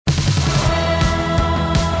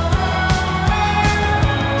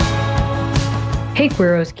Hey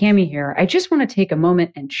Queeros, Cami here. I just want to take a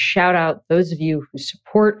moment and shout out those of you who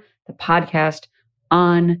support the podcast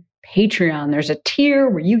on Patreon. There's a tier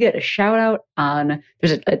where you get a shout out on,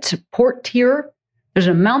 there's a support tier. There's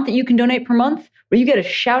an amount that you can donate per month where you get a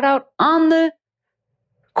shout out on the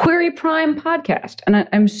Query Prime podcast. And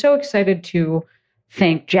I'm so excited to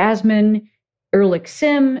thank Jasmine, Ehrlich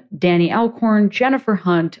Sim, Danny Alcorn, Jennifer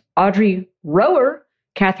Hunt, Audrey Rower,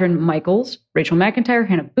 Catherine Michaels, Rachel McIntyre,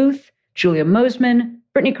 Hannah Booth, Julia Mosman,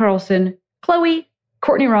 Brittany Carlson, Chloe,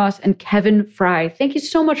 Courtney Ross, and Kevin Fry. Thank you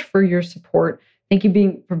so much for your support. Thank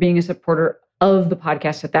you for being a supporter of the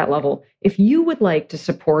podcast at that level. If you would like to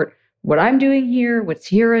support what I'm doing here, what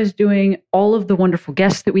Sierra is doing, all of the wonderful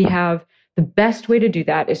guests that we have, the best way to do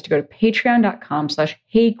that is to go to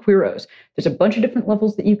patreon.com/HeyQueeros. There's a bunch of different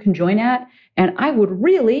levels that you can join at, and I would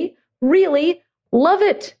really, really love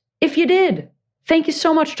it if you did. Thank you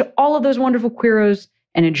so much to all of those wonderful Queeros,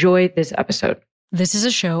 and enjoy this episode. This is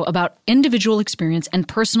a show about individual experience and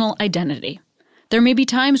personal identity. There may be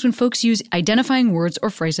times when folks use identifying words or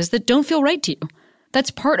phrases that don't feel right to you.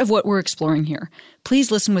 That's part of what we're exploring here.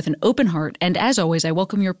 Please listen with an open heart, and as always, I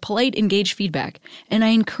welcome your polite, engaged feedback, and I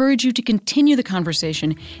encourage you to continue the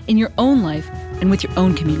conversation in your own life and with your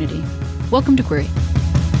own community. Welcome to Query.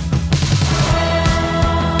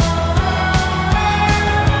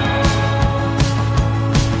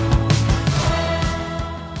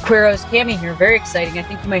 Queeros, Cami here. Very exciting. I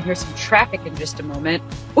think you might hear some traffic in just a moment.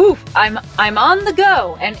 Oof, I'm on the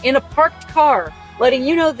go and in a parked car, letting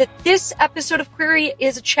you know that this episode of Query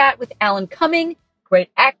is a chat with Alan Cumming, great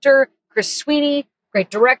actor, Chris Sweeney, great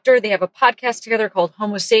director. They have a podcast together called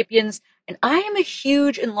Homo Sapiens, and I am a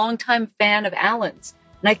huge and longtime fan of Alan's.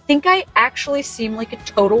 And I think I actually seem like a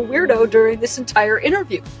total weirdo during this entire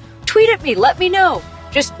interview. Tweet at me, let me know.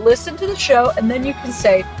 Just listen to the show, and then you can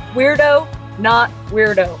say, weirdo, not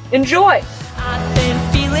weirdo. Enjoy. I've been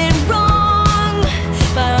feeling wrong,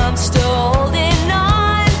 but I'm still holding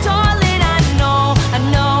on, darling. I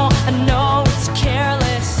know it's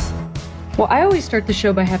careless. Well, I always start the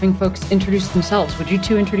show by having folks introduce themselves. Would you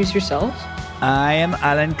two introduce yourselves? I am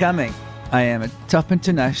Alan Cumming. I am a top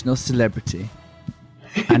international celebrity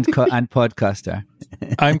and podcaster.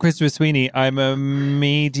 I'm Christopher Sweeney. I'm a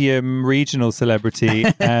medium regional celebrity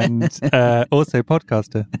and also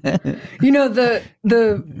podcaster. You know, the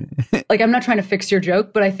like, I'm not trying to fix your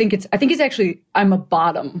joke, but I think it's actually, I'm a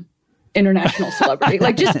bottom international celebrity.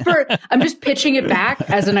 Like, I'm just pitching it back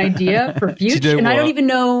as an idea for future. And I don't even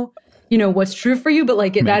know, what's true for you, but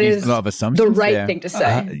like that is a lot of assumptions, the right thing to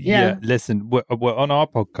say. Yeah. Listen, we're on our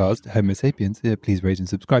podcast, Homo Sapiens. Please rate and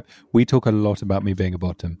subscribe. We talk a lot about me being a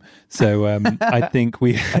bottom, so I think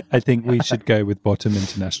we should go with bottom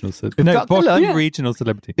international. Bottom regional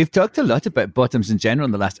celebrity. We've talked a lot about bottoms in general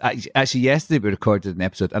in the last. Actually, yesterday we recorded an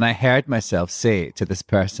episode, and I heard myself say to this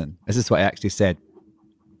person, "This is what I actually said.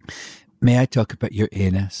 May I talk about your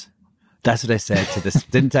anus?" That's what I said to this.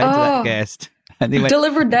 Didn't I to that guest? And they went,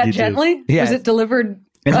 delivered that gently? Yes. Was it delivered?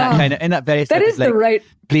 In that very that is the right.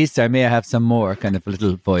 Please, sir, may I have some more? Kind of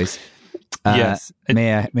little voice. Yes.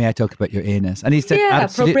 May I talk about your anus? And he said,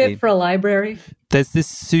 absolutely. Appropriate for a library. There's this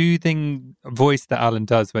soothing voice that Alan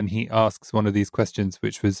does when he asks one of these questions,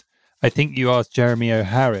 which was, I think you asked Jeremy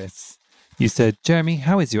O'Harris. You said, Jeremy,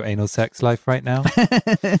 how is your anal sex life right now?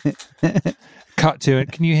 Cut to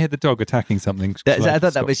it. Can you hear the dog attacking something? I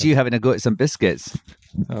thought that was you having a go at some biscuits.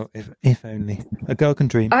 Oh, if only. A girl can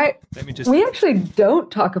dream. We actually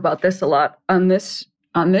don't talk about this a lot on this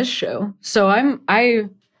show. So I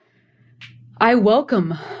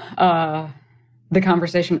welcome the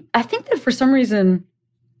conversation. I think that for some reason,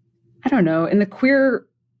 I don't know, in the queer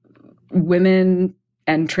women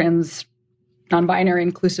and trans non-binary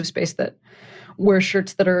inclusive space that wear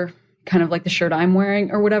shirts that are kind of like the shirt I'm wearing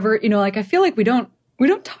or whatever, I feel like we don't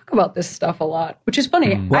talk about this stuff a lot, which is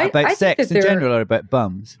funny. What about sex in general or about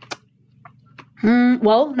bums?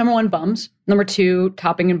 Well, number one, bums. Number two,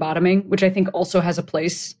 topping and bottoming, which I think also has a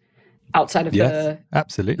place outside of the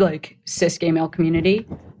absolutely like cis gay male community.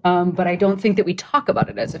 But I don't think that we talk about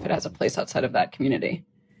it as if it has a place outside of that community.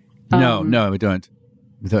 No, we don't.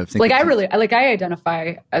 I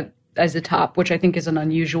identify as a top, which I think is an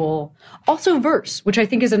unusual, also verse, which I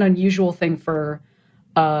think is an unusual thing for,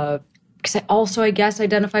 because I also, I guess,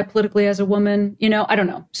 identify politically as a woman, I don't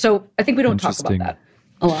know. So I think we don't talk about that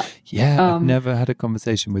a lot. Yeah, I've never had a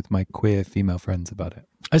conversation with my queer female friends about it.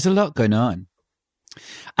 There's a lot going on.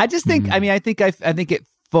 I just think, I think it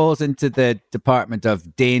falls into the department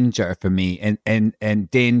of danger for me, and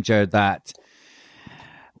danger that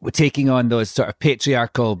we're taking on those sort of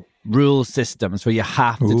patriarchal rule systems where you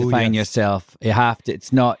have to define yourself. You have to.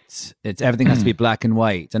 It's everything has to be black and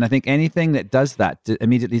white. And I think anything that does that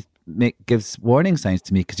immediately gives warning signs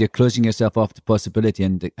to me, because you're closing yourself off to possibility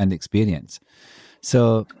and experience.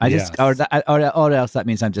 So I just, or else that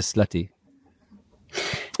means I'm just slutty.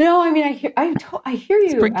 No, I mean, I hear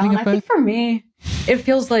you, Alan. I think for me, it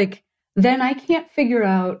feels like then I can't figure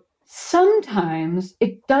out. Sometimes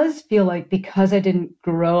it does feel like, because I didn't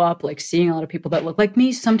grow up like seeing a lot of people that look like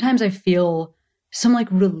me, sometimes I feel some like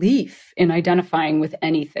relief in identifying with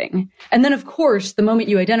anything. And then of course, the moment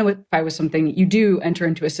you identify with something, you do enter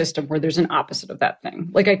into a system where there's an opposite of that thing.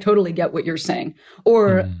 Like I totally get what you're saying.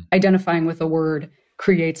 Or identifying with a word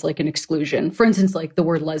creates like an exclusion. For instance, like the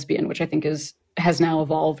word lesbian, which I think has now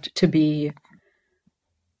evolved to be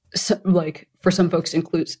like for some folks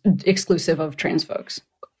exclusive of trans folks.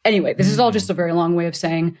 Anyway, this is all just a very long way of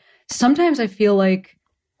saying sometimes I feel like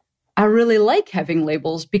I really like having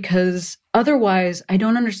labels, because otherwise I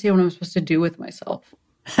don't understand what I'm supposed to do with myself.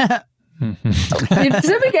 Does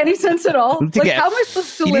that make any sense at all? Like, how am I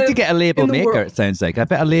supposed to live? You need to get a label maker, world? it sounds like. I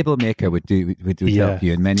bet a label maker would help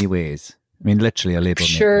you in many ways. I mean, literally a label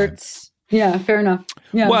maker. Shirts. Yeah, fair enough.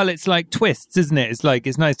 Yeah. Well, it's like twists, isn't it? It's like,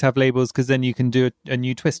 it's nice to have labels because then you can do a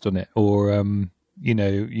new twist on it, or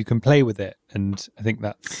you can play with it. And I think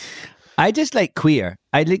that's... I just like queer.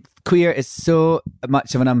 I think queer is so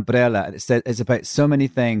much of an umbrella. It's about so many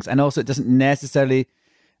things. And also it doesn't necessarily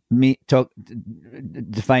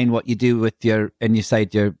define what you do with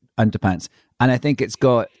inside your underpants. And I think it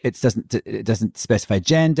doesn't specify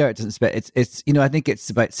gender. It doesn't it's I think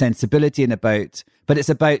it's about sensibility but it's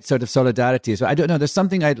about sort of solidarity as well. I don't know. There's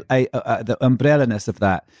something the umbrella-ness of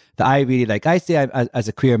that I really like. I say as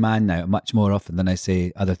a queer man now much more often than I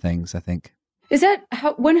say other things, I think. Is that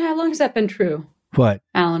how long has that been true? What?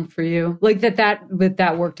 Alan, for you? Like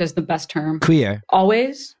that worked as the best term? Queer.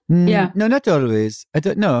 Always? Yeah. No, not always. I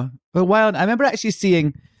don't know. For a while, I remember actually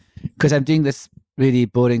seeing, because I'm doing this really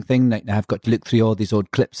boring thing right now, I've got to look through all these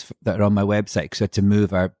old clips that are on my website, because I had to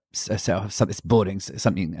move it's boring,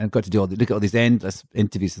 something. I've got to look at all these endless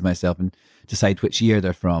interviews with myself and decide which year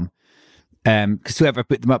they're from. Because whoever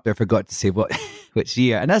put them up there forgot to say which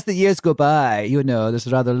year. And as the years go by,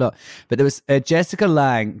 there's rather a lot. But there was Jessica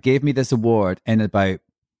Lange gave me this award in about,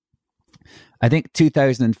 I think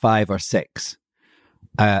 2005 or 6,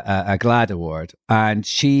 a GLAAD award. And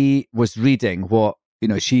she was reading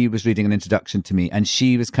she was reading an introduction to me, and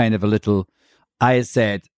she was kind of a little, I'd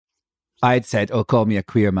said, oh, call me a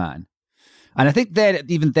queer man. And I think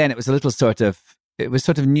even then it was a little it was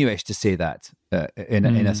sort of newish to say that in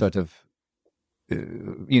a sort of,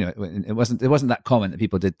 it wasn't that common that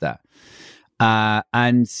people did that.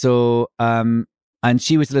 And so, and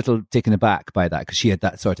she was a little taken aback by that, because she had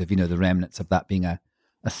that sort of, the remnants of that being a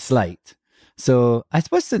slight. So I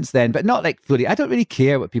suppose since then, but not like fully, I don't really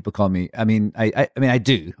care what people call me. I mean, I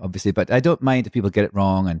do obviously, but I don't mind if people get it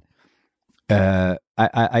wrong. And,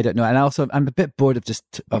 I don't know. And also I'm a bit bored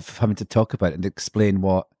of having to talk about it and explain it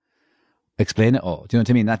all. Do you know what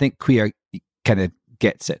I mean? I think queer kind of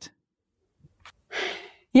gets it.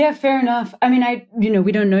 Yeah, fair enough. I mean,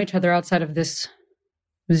 we don't know each other outside of this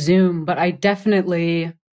Zoom, but I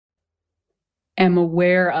definitely am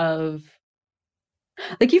aware of,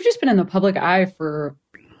 like, you've just been in the public eye for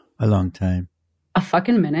a long time, a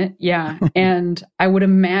fucking minute. Yeah. And I would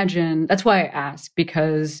imagine that's why I ask,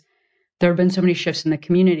 because there have been so many shifts in the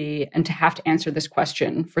community, and to have to answer this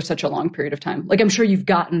question for such a long period of time. Like, I'm sure you've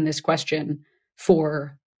gotten this question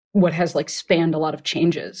for what has like spanned a lot of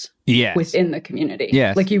changes within the community.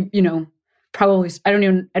 Yes. Like probably, I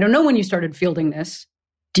don't know when you started fielding this.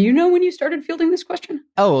 Do you know when you started fielding this question?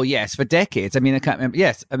 Oh, yes, for decades. I mean, I can't remember.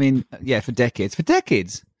 Yes, I mean, yeah, for decades.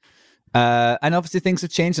 And obviously things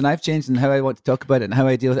have changed, and I've changed in how I want to talk about it and how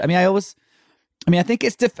I deal with it. I mean, I think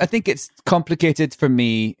it's complicated for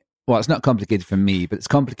me. Well, it's not complicated for me, but it's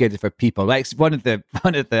complicated for people. Like one of the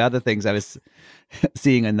other things I was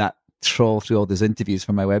seeing in that troll through all those interviews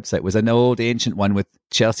from my website was an old ancient one with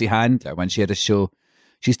Chelsea Handler when she had a show.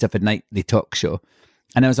 She used to have a nightly talk show,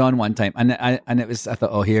 and I was on one time, and it was, I thought,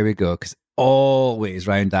 oh, here we go, because always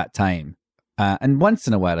around that time, and once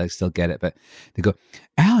in a while I still get it, but they go,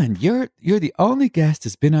 Alan, you're the only guest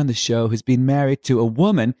who's been on the show who's been married to a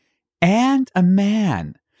woman and a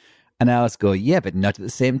man. And I always go, yeah, but not at the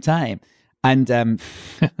same time. And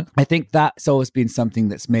I think that's always been something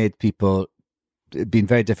that's made been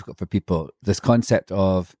very difficult for people. This concept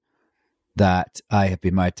of that I have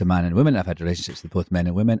been married to a man and a woman. I've had relationships with both men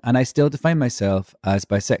and women. And I still define myself as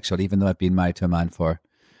bisexual, even though I've been married to a man for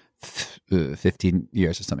 15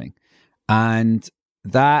 years or something. And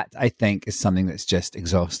that, I think, is something that's just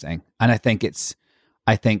exhausting. And I think it's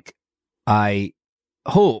I think I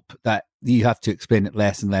hope that you have to explain it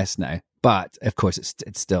less and less now. But of course,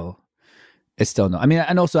 it's still not. I mean,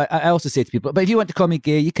 and also I also say to people, but if you want to call me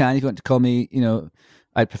gay, you can. If you want to call me,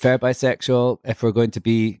 I'd prefer bisexual. If we're going to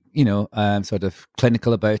be, sort of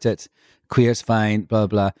clinical about it, queer's fine. Blah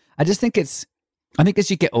blah. I think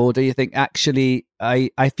as you get older, you think actually, I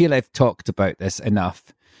feel I've talked about this enough.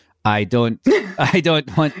 I don't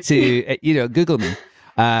want to, Google me.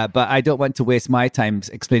 But I don't want to waste my time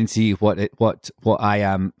explaining to you what I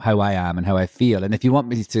am, how I am, and how I feel. And if you want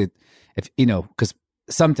me to, because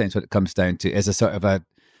sometimes what it comes down to is a sort of a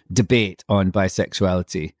debate on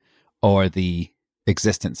bisexuality or the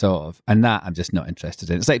existence of, and that I'm just not interested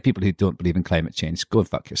in. It's like people who don't believe in climate change. Go and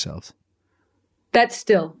fuck yourselves. That's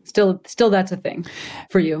still that's a thing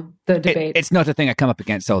for you, the debate. It's not a thing I come up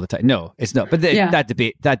against all the time. No, it's not. But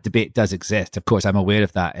that debate does exist. Of course, I'm aware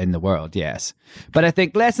of that in the world, yes. But I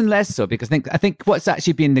think less and less so, because I think what's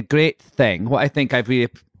actually been the great thing, what I think I've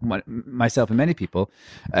really, myself and many people,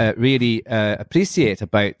 really appreciate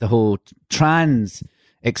about the whole trans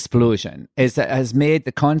explosion is that it has made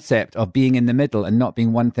the concept of being in the middle and not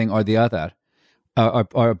being one thing or the other,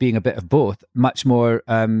 or being a bit of both, much more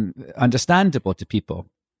understandable to people.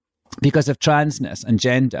 Because of transness and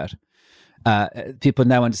gender, people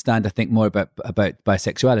now understand, I think, more about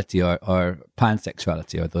bisexuality or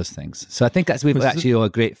pansexuality or those things. So I think we actually owe a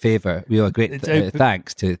great favour. We owe a great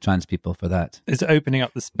thanks to trans people for that. It's opening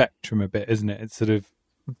up the spectrum a bit, isn't it? It's sort of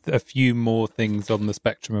a few more things on the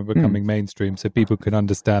spectrum are becoming mainstream, so people can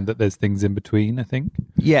understand that there's things in between, I think.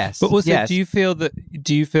 Yes. But also, yes. do you feel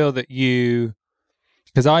that you...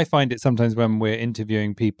 Because I find it sometimes when we're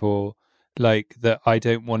interviewing people, like, that I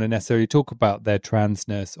don't want to necessarily talk about their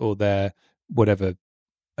transness or their whatever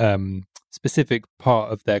specific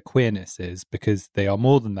part of their queerness is, because they are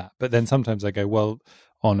more than that. But then sometimes I go, well,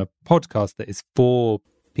 on a podcast that is for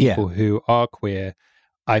people who are queer,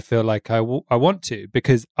 I feel like I want to,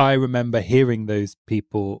 because I remember hearing those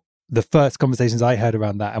people, the first conversations I heard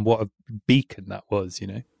around that, and what a beacon that was,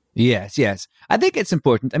 Yes. I think it's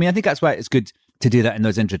important. I mean, I think that's why it's good to do that in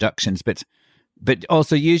those introductions. But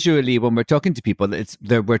also, usually when we're talking to people,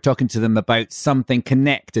 we're talking to them about something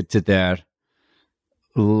connected to their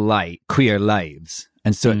queer lives,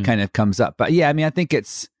 and so it kind of comes up. But yeah, I mean, I think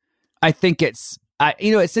it's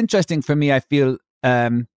it's interesting for me. I feel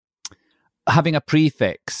having a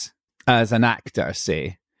prefix as an actor,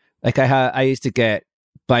 say, like I used to get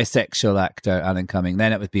bisexual actor Alan Cumming,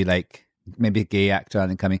 then it would be like maybe gay actor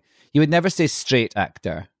Alan Cumming. You would never say straight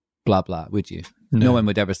actor blah blah, would you? No one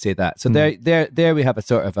would ever say that. So there we have a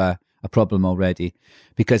sort of a problem already,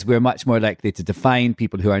 because we're much more likely to define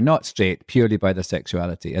people who are not straight purely by their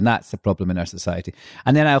sexuality, and that's the problem in our society.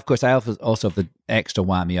 And then I also have the extra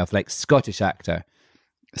whammy of like Scottish bisexual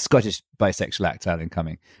actor Alan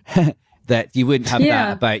Cumming. That you wouldn't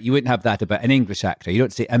have that about an English actor. You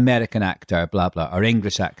don't say American actor, blah blah, or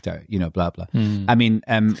English actor, blah blah. I mean,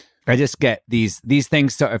 I just get these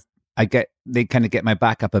things sort of. They kind of get my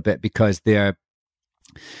back up a bit, because they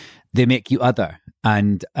make you other,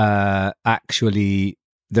 and actually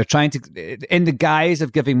they're trying to, in the guise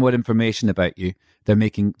of giving more information about you, they're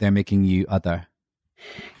making you other.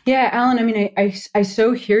 Yeah, Alan. I mean, I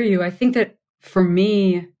so hear you. I think that for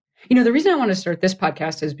me, the reason I want to start this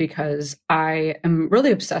podcast is because I am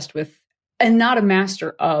really obsessed with, and not a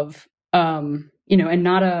master of, and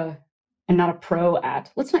not a pro at,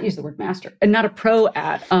 let's not use the word master, and not a pro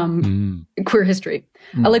at queer history.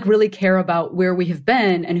 I really care about where we have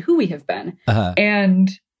been and who we have been. Uh-huh. And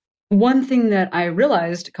one thing that I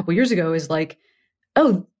realized a couple years ago is like,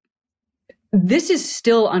 oh, this is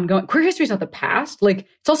still ongoing. Queer history is not the past. Like,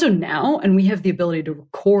 it's also now, and we have the ability to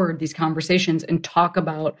record these conversations and talk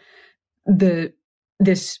about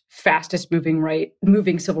this fastest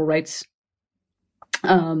moving civil rights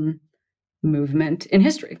movement in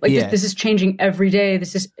history. Like, this is changing every day.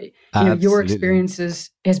 This is, your experiences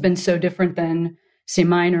has been so different than, say,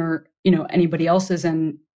 mine or, anybody else's.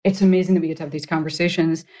 And it's amazing that we get to have these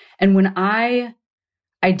conversations. And when I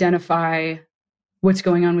identify what's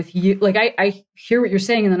going on with you, like, I hear what you're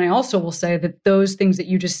saying. And then I also will say that those things that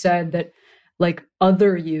you just said that, like,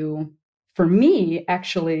 other you, for me,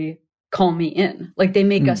 actually call me in. Like, they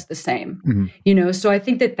make us the same, So I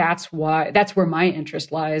think that's where my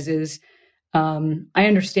interest lies is, I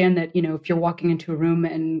understand that, if you're walking into a room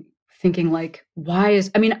and thinking like,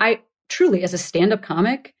 I truly, as a stand-up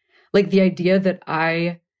comic, like, the idea that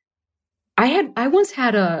I once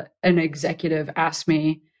had an executive ask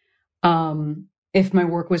me, if my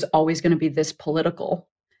work was always going to be this political.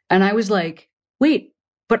 And I was like, wait,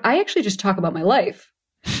 but I actually just talk about my life.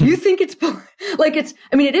 You think it's like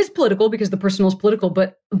it is political because the personal is political,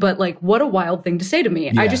 but like, what a wild thing to say to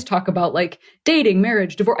me. Yeah. I just talk about like dating,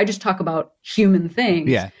 marriage, divorce. I just talk about human things.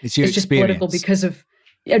 Yeah, it's your just experience. political because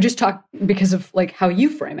of like how you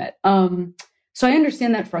frame it. So I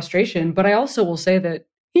understand that frustration, but I also will say that,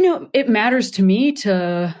 it matters to me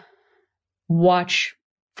to watch,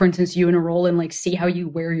 for instance, you in a role and like see how you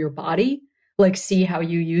wear your body, like see how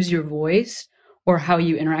you use your voice or how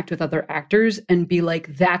you interact with other actors and be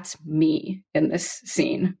like, that's me in this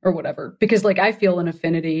scene or whatever. Because like I feel an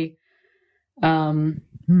affinity between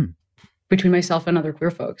myself and other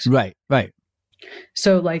queer folks. Right.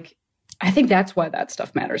 So like, I think that's why that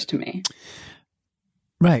stuff matters to me.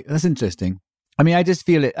 Right. That's interesting. I mean, I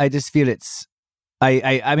feel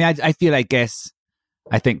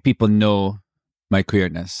I think people know my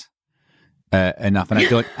queerness enough,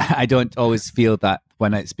 and I don't always feel that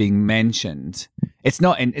when it's being mentioned. It's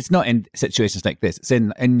not in situations like this. It's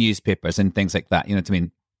in newspapers and things like that. You know what I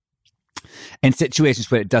mean? In situations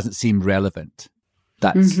where it doesn't seem relevant,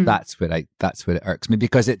 that's where it irks me,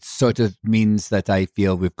 because it sort of means that I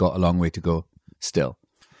feel we've got a long way to go still.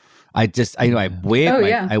 I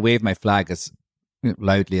wave my flag as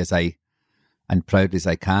loudly as and proudly as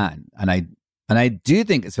I can, and I do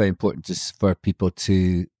think it's very important just for people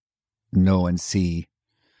to know and see,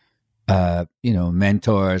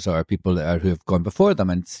 mentors or people who have gone before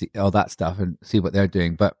them and see all that stuff and see what they're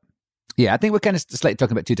doing. But yeah, I think we're kind of slightly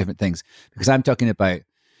talking about two different things, because I'm talking about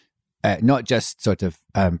not just sort of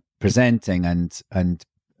presenting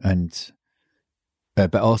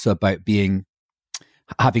but also about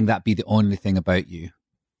having that be the only thing about you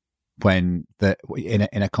when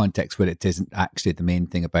in a context where it isn't actually the main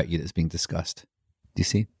thing about you that's being discussed. Do you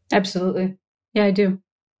see? Absolutely. Yeah, I do.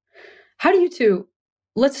 How do you two,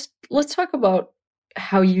 let's talk about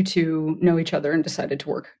how you two know each other and decided to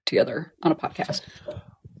work together on a podcast.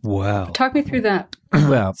 Wow. Talk me through that.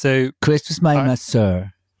 Well, So Chris was my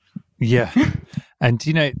masseur. yeah, and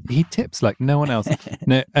he tips like no one else.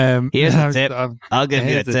 No, Here's a tip. I'll give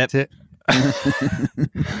you a here's tip.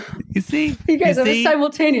 You see, You guys, that was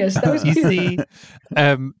simultaneous. That was You cute.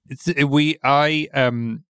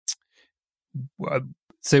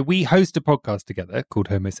 So we host a podcast together called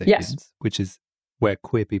Homo Sapiens, which is where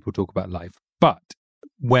queer people talk about life. But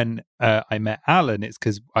when I met Alan, it's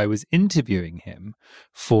because I was interviewing him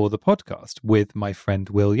for the podcast with my friend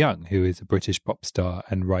Will Young, who is a British pop star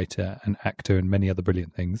and writer and actor and many other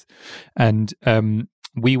brilliant things. And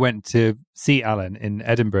we went to see Alan in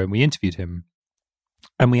Edinburgh and we interviewed him.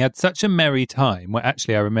 And we had such a merry time where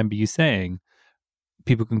actually I remember you saying,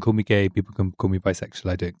 people can call me gay, people can call me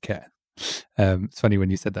bisexual, I don't care. It's funny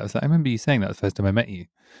when you said that. I was like, I remember you saying that the first time I met you.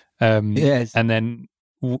 Yes. And then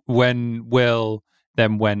when Will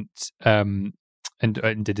then went and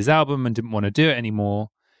did his album and didn't want to do it anymore,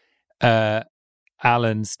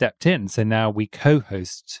 Alan stepped in. So now we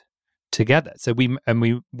co-host together. So we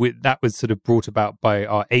that was sort of brought about by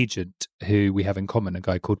our agent, who we have in common, a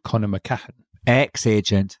guy called Conor McCahan.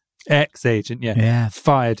 Ex-agent, yeah.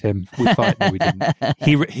 Fired him. We fired him. We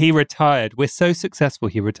didn't. He retired. We're so successful.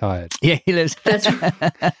 He retired. Yeah, he lives. That's right.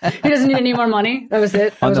 He doesn't need any more money. That was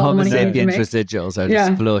it. That on was the all Homo money he needed to Sapiens make. residuals are Yeah.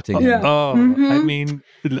 just floating. Yeah. Oh, Mhm.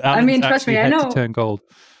 I mean, trust me, I had know. to turn gold.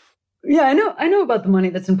 Yeah, I know about the money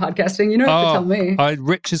that's in podcasting. You don't have to tell me.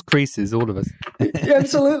 Rich as creases, all of us. Yeah,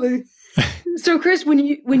 absolutely. So, Chris,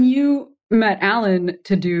 when you met Alan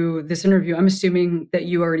to do this interview, I'm assuming that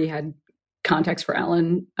you already had context for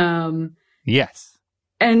Alan. Yes.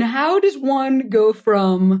 And how does one go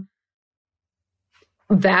from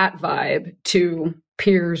that vibe to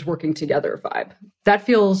peers working together vibe? That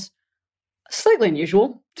feels slightly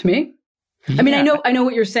unusual to me. I mean, I know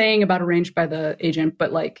what you're saying about arranged by the agent,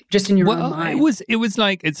 but like just in your own mind. It was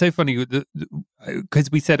like, it's so funny because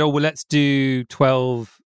we said, let's do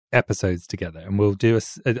 12 episodes together and we'll do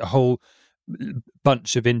a whole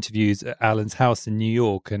bunch of interviews at Alan's house in New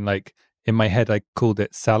York. And like in my head, I called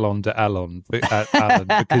it Salon de Alan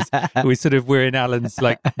because we're in Alan's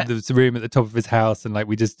like the room at the top of his house, and like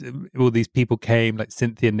all these people came, like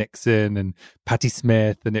Cynthia Nixon and Patti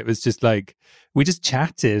Smith, and it was just like we just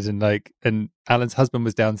chatted, and Alan's husband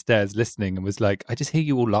was downstairs listening and was like, I just hear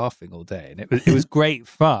you all laughing all day, and it was great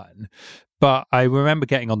fun. But I remember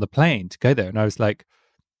getting on the plane to go there, and I was like,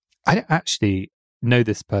 I don't actually know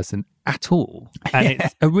this person at all, and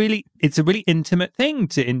it's a really intimate thing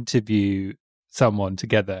to interview someone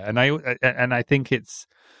together, and I think it's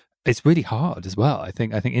really hard as well. I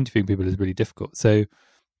think interviewing people is really difficult. So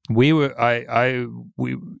we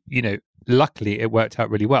luckily it worked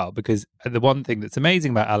out really well, because the one thing that's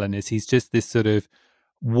amazing about Alan is he's just this sort of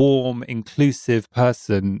warm, inclusive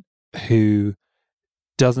person who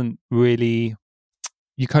doesn't really,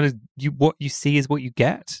 what you see is what you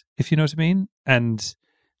get, if you know what I mean. And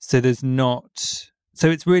so so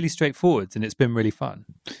it's really straightforward, and it's been really fun.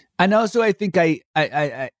 And also, I think I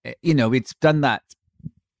we'd done that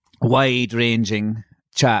wide-ranging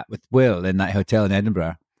chat with Will in that hotel in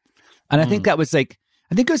Edinburgh, and I think that was like,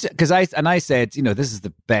 I think it was because I said, this is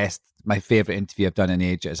the best, my favorite interview I've done in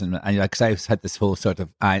ages, and because I've had this whole sort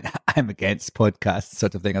of I'm against podcasts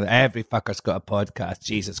sort of thing. Every fucker's got a podcast.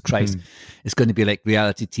 Jesus Christ, it's going to be like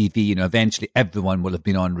reality TV. Eventually everyone will have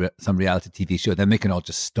been on some reality TV show. Then we can all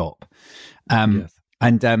just stop. Yes.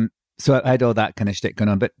 And so I had all that kind of shit going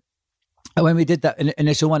on. But when we did that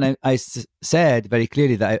initial one, I said very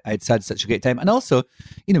clearly that I'd had such a great time. And also,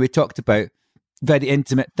 we talked about very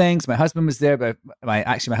intimate things. My husband was there, but my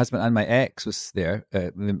husband and my ex was there.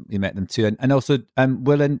 We met them too. And also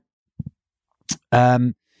Will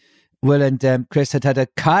and Chris had a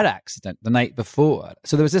car accident the night before.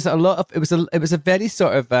 So there was just it was a very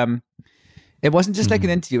sort of, it wasn't just like an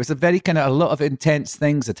interview. It was a very kind of, a lot of intense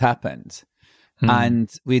things had happened.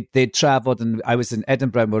 And they'd travelled, and I was in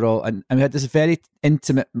Edinburgh, and we had this very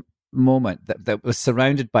intimate moment that was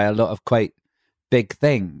surrounded by a lot of quite big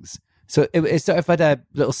things. So it sort of had a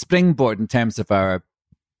little springboard in terms of our,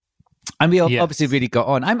 and we obviously really got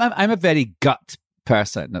on. I'm a very gut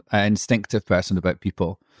person, an instinctive person about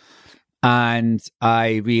people, and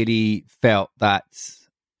I really felt that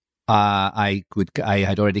I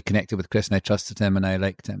had already connected with Chris, and I trusted him, and I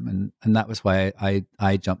liked him, and that was why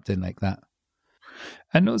I jumped in like that.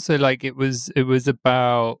 And also, like, it was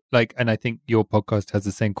about, like, and I think your podcast has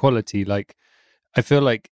the same quality. Like, I feel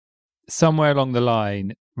like somewhere along the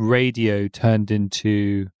line, radio turned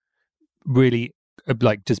into really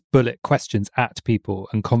like just bullet questions at people,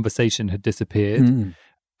 and conversation had disappeared.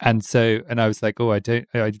 And I was like, I don't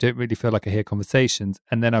really feel like I hear conversations.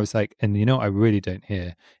 And then I was like, and what I really don't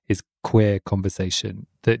hear is queer conversation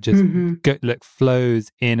that just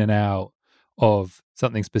flows in and out of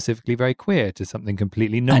something specifically very queer to something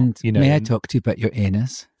completely not. And may I talk to you about your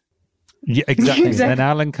anus? Yeah, exactly. And then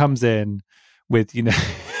Alan comes in with, with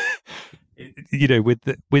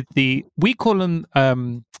the we call them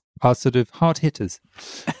our sort of hard hitters.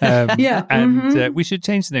 And we should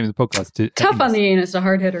change the name of the podcast to Tough on the Anus, a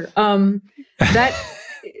hard hitter. That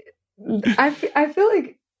I feel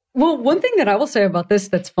like, well, one thing that I will say about this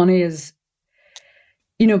that's funny is,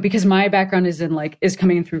 because my background is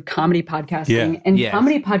coming in through comedy podcasting, and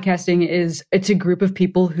comedy podcasting it's a group of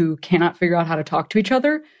people who cannot figure out how to talk to each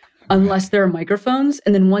other unless there are microphones.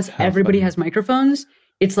 And then once everybody has microphones,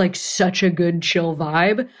 it's like such a good chill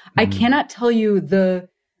vibe. I cannot tell you the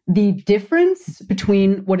difference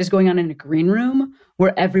between what is going on in a green room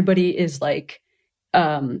where everybody is like,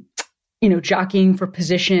 jockeying for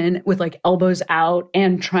position with like elbows out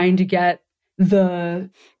and trying to get the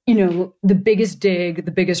biggest dig,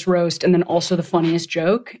 the biggest roast, and then also the funniest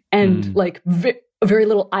joke. And like very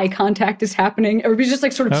little eye contact is happening. Everybody's just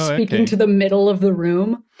like sort of speaking to the middle of the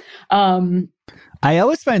room. I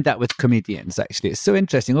always found that with comedians, actually. It's so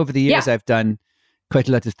interesting. Over the years, I've done quite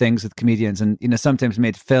a lot of things with comedians, and, sometimes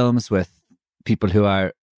made films with people who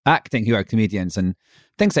are acting, who are comedians, and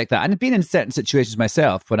things like that. And I've been in certain situations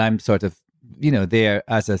myself when I'm sort of, there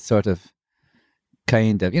as a sort of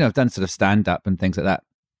kind of, I've done sort of stand-up and things like that.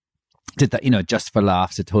 Did that, Just for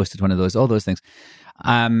Laughs, had hosted one of those, all those things.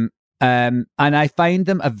 And I find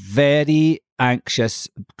them a very anxious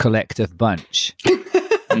collective bunch.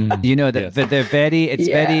 They're very,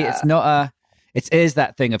 it is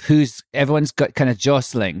that thing of everyone's got kind of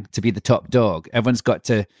jostling to be the top dog. Everyone's got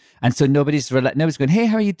to, and so nobody's going, hey,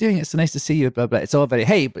 how are you doing? It's so nice to see you, blah, blah. It's all very,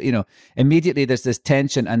 hey, but immediately there's this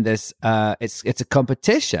tension and this, it's a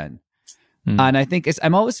competition. And I think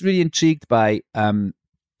I'm always really intrigued by,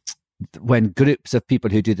 when groups of people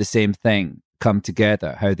who do the same thing come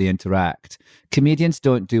together, how they interact. Comedians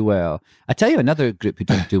don't do well. I tell you another group who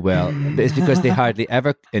don't do well, but it's because they hardly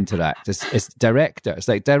ever interact. It's directors.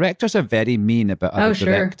 Like, directors are very mean about other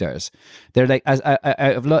directors. They're like, out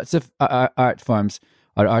of lots of art forms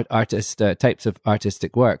or types of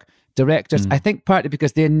artistic work, directors, I think partly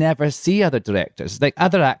because they never see other directors. Like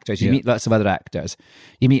other actors, you meet lots of other actors.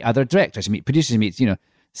 You meet other directors, you meet producers, you meet,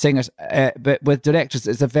 singers, but with directors,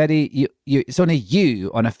 it's it's only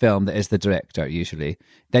you on a film that is the director usually.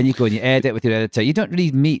 Then you go and you edit with your editor. You don't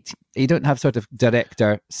really you don't have sort of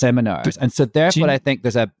director seminars, and so therefore I think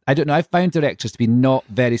there's I don't know. I've found directors to be not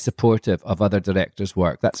very supportive of other directors'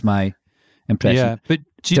 work. That's my impression. Yeah, but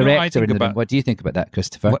do you know what I think about? What do you think about that,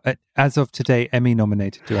 Christopher? Well, as of today,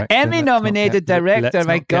 Emmy-nominated director. Emmy-nominated director.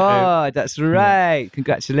 My God, that's right.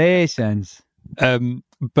 Congratulations.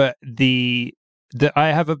 But I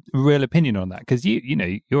have a real opinion on that, because you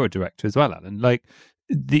know, you're a director as well, Alan. Like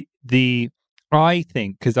I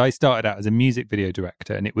think, because I started out as a music video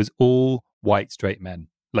director, and it was all white straight men.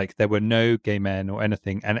 Like there were no gay men or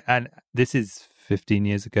anything. And this is 15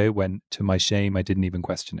 years ago, when, to my shame, I didn't even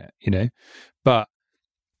question it, you know. But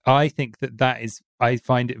I think I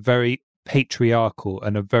find it very patriarchal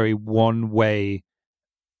and a very one way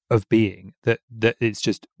of being, that it's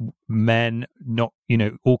just men, not, you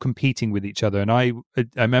know, all competing with each other. And I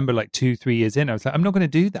remember like 2-3 years in, I was like, I'm not going to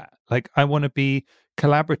do that. Like, I want to be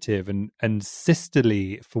collaborative and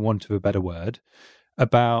sisterly, for want of a better word,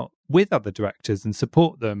 with other directors, and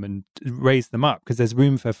support them and raise them up, because there's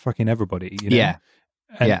room for fucking everybody, you know? Yeah.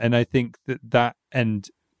 And I think that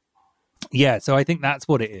yeah, so I think that's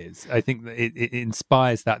what it is. I think that it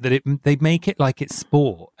inspires that they make it like it's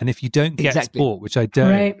sport. And if you don't get sport, which I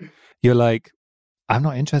don't, right, you're like, I'm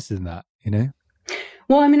not interested in that, you know?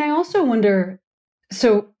 Well, I mean, I also wonder,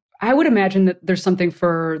 so I would imagine that there's something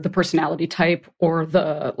for the personality type or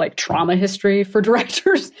the like trauma history for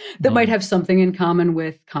directors that might have something in common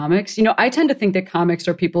with comics. You know, I tend to think that comics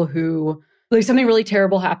are people who, like, something really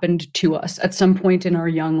terrible happened to us at some point in our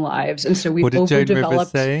young lives. And so we've overdeveloped. What did Joan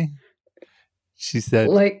Rivers say? She said,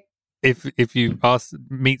 like, if you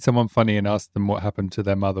meet someone funny and ask them what happened to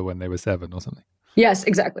their mother when they were 7 or something. Yes,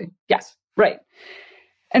 exactly. Yes, right.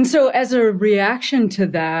 And so as a reaction to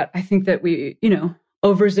that, I think that we, you know,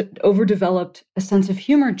 overdeveloped a sense of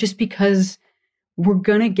humor, just because we're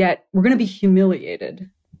going to be humiliated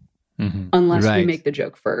unless we make the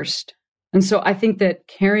joke first. And so I think that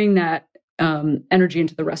carrying that energy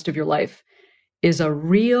into the rest of your life is a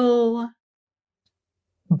real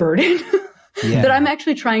burden that I'm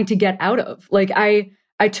actually trying to get out of. Like I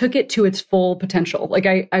took it to its full potential. Like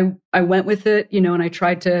I went with it, you know, and I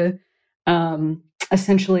tried to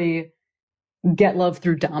essentially get love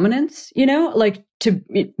through dominance, you know, like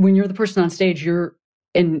when you're the person on stage, you're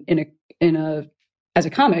as a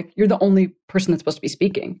comic, you're the only person that's supposed to be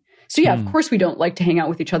speaking. So yeah, of course we don't like to hang out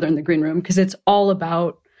with each other in the green room, because it's all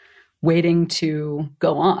about waiting to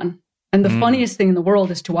go on. And the funniest thing in the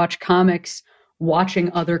world is to watch comics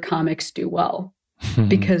watching other comics do well,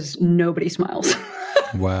 because nobody smiles.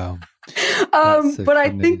 Wow. So but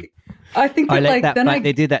funny. I think that, like that then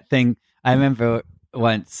they did that thing. I remember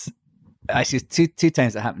once, actually two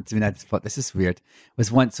times it happened to me, and I just thought, this is weird. It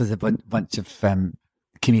was once with a bunch of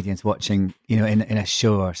comedians watching, you know, in a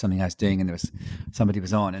show or something I was doing, and somebody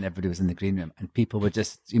was on and everybody was in the green room, and people were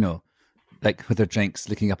just, you know, like with their drinks,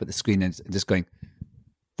 looking up at the screen and just going,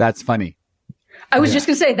 that's funny. I was just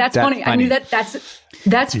going to say, that's funny. I knew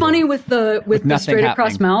that's funny with the straight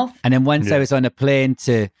across mouth. And then once I was on a plane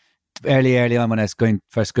to early on, when I was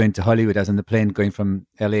first going to Hollywood, I was on the plane going from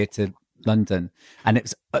LA to London, and it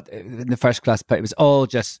was in the first class, but it was all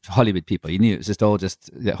just Hollywood people. You knew it was just all just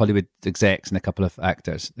Hollywood execs and a couple of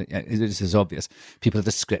actors. It was obvious. People had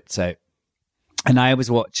the scripts out. And I was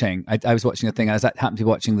watching a thing. I happened to be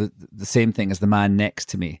watching the same thing as the man next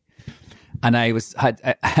to me. And I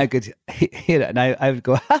could hear it, and I would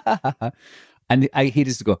go, ha, ha, ha, ha. And he'd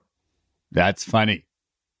just go, that's funny.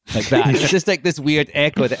 Like that. It's just like this weird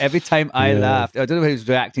echo that every time I laughed, I don't know if he was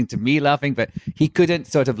reacting to me laughing, but he couldn't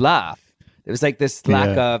sort of laugh. It was like this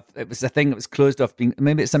lack of, it was a thing that was closed off,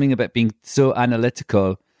 maybe it's something about being so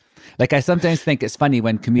analytical. Like, I sometimes think it's funny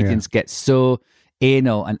when comedians get so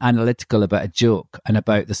anal and analytical about a joke and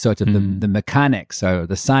about the sort of the mechanics or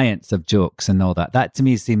the science of jokes and all that. That to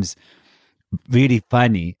me seems really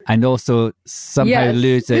funny, and also somehow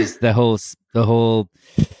loses the whole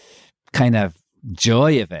kind of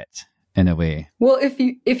joy of it in a way. Well, if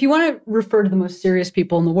you want to refer to the most serious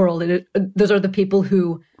people in the world, those are the people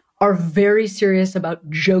who are very serious about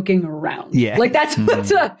joking around. Yeah, like that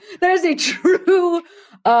is a true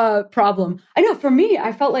problem. I know for me,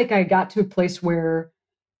 I felt like I got to a place where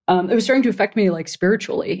it was starting to affect me, like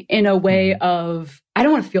spiritually, in a way of, I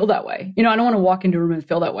don't want to feel that way. You know, I don't want to walk into a room and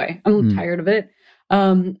feel that way. I'm tired of it.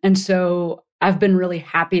 And so I've been really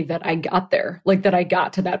happy that I got there, like that I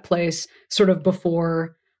got to that place sort of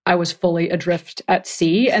before I was fully adrift at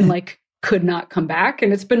sea and like could not come back.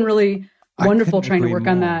 And it's been really wonderful trying to work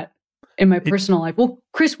on that in my personal life. Well,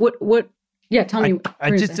 Chris, what? Yeah, tell me.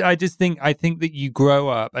 I think that you grow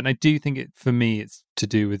up, and I do think for me, it's to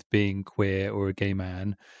do with being queer or a gay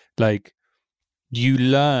man. Like, you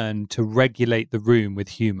learn to regulate the room with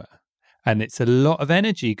humor. And it's a lot of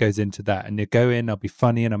energy goes into that. And you go in, I'll be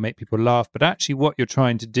funny and I'll make people laugh. But actually what you're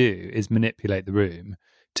trying to do is manipulate the room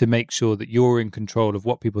to make sure that you're in control of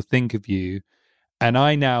what people think of you. And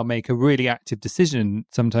I now make a really active decision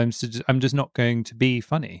sometimes I'm just not going to be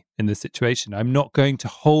funny in the situation. I'm not going to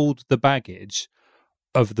hold the baggage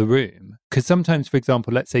of the room. Because sometimes, for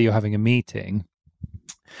example, let's say you're having a meeting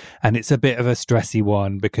and it's a bit of a stressy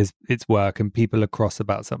one because it's work and people are cross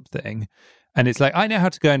about something. And it's like, I know how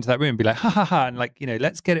to go into that room and be like, ha ha ha, and like,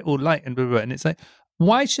 let's get it all light and blah, blah, blah. And it's like,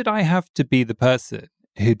 why should I have to be the person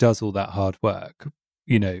who does all that hard work?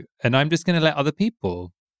 And I'm just going to let other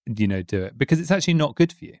people, do it because it's actually not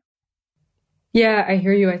good for you. Yeah, I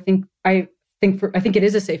hear you. I think it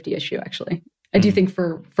is a safety issue, actually. I do think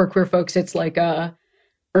for queer folks, it's like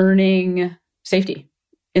earning safety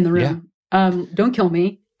in the room. Yeah. Don't kill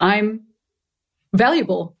me. I'm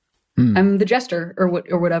valuable. I'm the jester or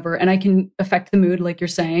whatever, and I can affect the mood, like you're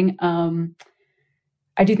saying.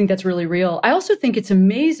 I do think that's really real. I also think it's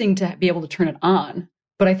amazing to be able to turn it on,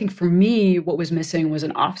 but I think for me, what was missing was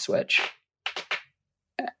an off switch,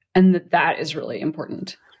 and that is really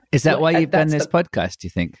important. Is that why you've done this podcast, do you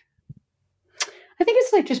think? I think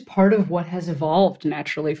it's like just part of what has evolved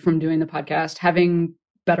naturally from doing the podcast, having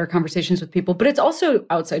better conversations with people, but it's also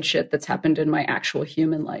outside shit that's happened in my actual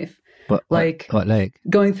human life. What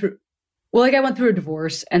going through, I went through a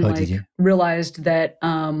divorce and realized that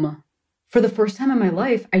for the first time in my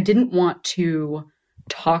life, I didn't want to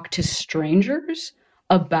talk to strangers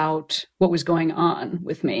about what was going on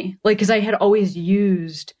with me. Like, because I had always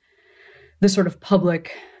used the sort of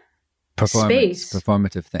public space,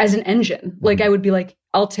 performative thing as an engine. Like I would be like,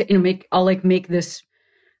 I'll make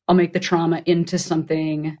the trauma into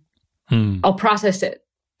something. I'll process it,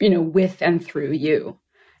 with and through you.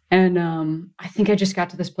 And I think I just got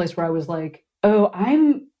to this place where I was like, oh,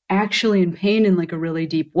 I'm actually in pain in like a really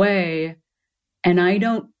deep way. And I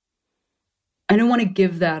don't want to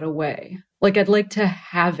give that away. Like I'd like to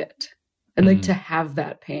have it. I'd like to have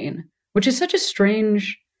that pain, which is such a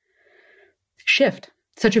strange shift,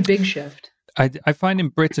 such a big shift. I find in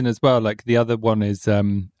Britain as well, like the other one is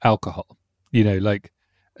alcohol. Like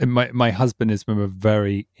my husband is from a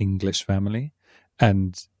very English family,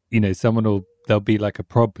 and there'll be like a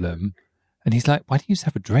problem, and he's like, "Why don't you just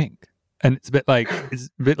have a drink?" And it's a bit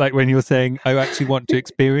like when you're saying, "I actually want to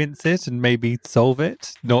experience it and maybe solve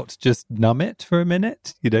it, not just numb it for a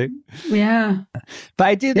minute," Yeah. But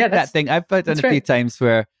I do think that thing. I've done a few times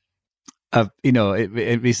where,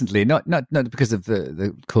 recently, not because of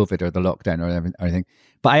the COVID or the lockdown or anything,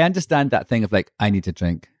 but I understand that thing of like, I need to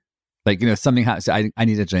drink. Like, something happens. I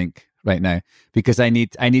need a drink right now because I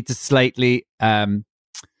need to slightly.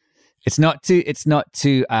 It's not to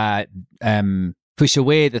push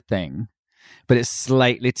away the thing, but it's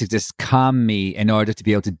slightly to just calm me in order to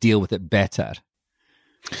be able to deal with it better.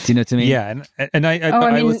 Do you know what I mean? Yeah, and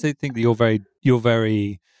I also think that you're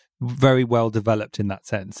very, very well developed in that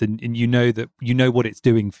sense, and you know what it's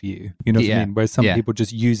doing for you. You know what I mean? Whereas some people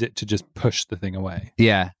just use it to just push the thing away.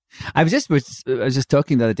 Yeah. I was just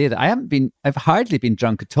talking the other day that I've hardly been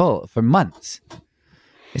drunk at all for months.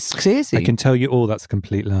 It's crazy. I can tell you all that's a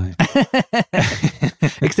complete lie.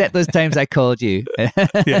 Except those times I called you.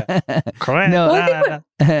 Yeah. Correct. No, I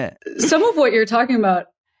think some of what you're talking about,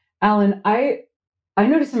 Alan, I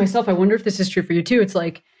noticed in myself, I wonder if this is true for you too. It's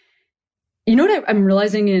like, what I'm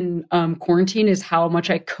realizing in quarantine is how much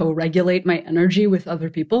I co-regulate my energy with other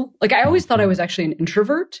people. Like I always thought I was actually an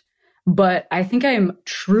introvert, but I think I am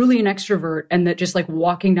truly an extrovert, and that just like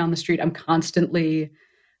walking down the street, I'm constantly,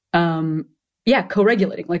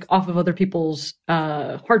 co-regulating, like off of other people's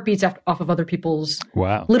heartbeats, off of other people's,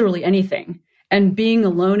 literally anything. And being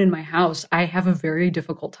alone in my house, I have a very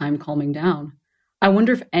difficult time calming down. I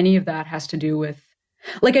wonder if any of that has to do with,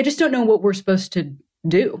 like, I just don't know what we're supposed to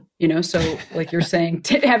do, So like you're saying,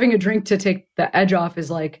 having a drink to take the edge off is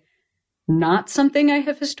like not something I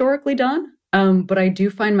have historically done. But I do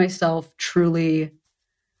find myself truly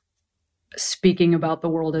speaking about the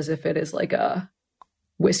world as if it is like a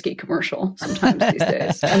whiskey commercial sometimes these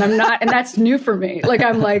days. And I'm not, and that's new for me. Like,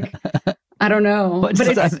 I'm like, I don't know. What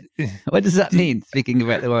does that mean? Speaking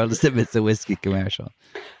about the world as if it's a whiskey commercial.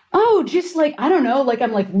 Oh, just like, I don't know, like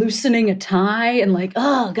I'm like loosening a tie and like,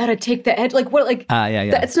 oh, gotta take the edge. Like what, like,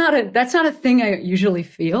 that's not a thing I usually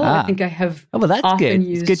feel. I think I have that's often good.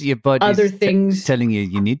 used it's good your body's other things telling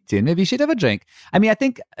you need to. Maybe you should have a drink. I mean, I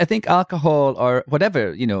think alcohol or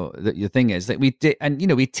whatever, your thing is, like we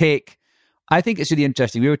take, I think it's really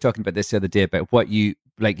interesting. We were talking about this the other day about what you,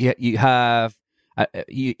 like you have,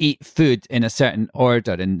 you eat food in a certain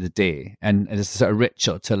order in the day, and it's a sort of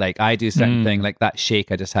ritual to, like, I do a certain thing, like that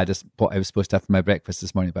shake I just had is what I was supposed to have for my breakfast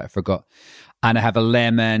this morning, but I forgot. And I have a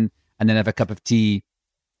lemon, and then I have a cup of tea.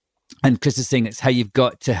 And Chris is saying it's how you've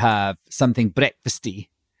got to have something breakfasty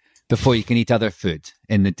before you can eat other food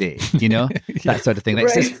in the day, that sort of thing.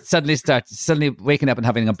 Like just suddenly waking up and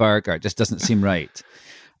having a burger just doesn't seem right.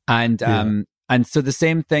 And And so the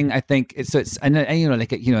same thing, I think,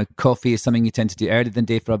 coffee is something you tend to do earlier than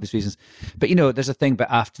day for obvious reasons. But, there's a thing about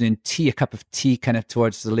afternoon tea, a cup of tea kind of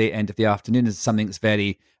towards the late end of the afternoon is something that's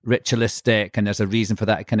very ritualistic. And there's a reason for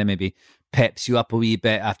that. It kind of maybe peps you up a wee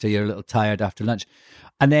bit after you're a little tired after lunch.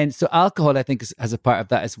 And then, so alcohol, I think, has a part of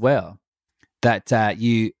that as well. That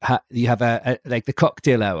you have like the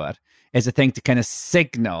cocktail hour is a thing to kind of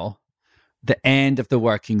signal the end of the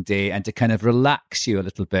working day and to kind of relax you a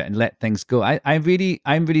little bit and let things go. I'm really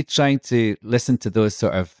trying to listen to those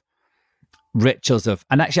sort of rituals of,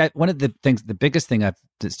 and actually one of the things, the biggest thing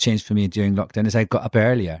that's changed for me during lockdown is I got up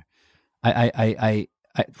earlier.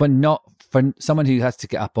 When not for someone who has to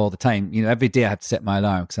get up all the time, every day I have to set my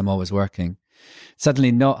alarm because I'm always working.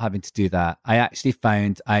 Suddenly not having to do that, I actually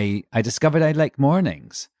found I discovered I like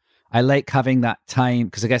mornings. I like having that time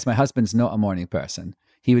because I guess my husband's not a morning person.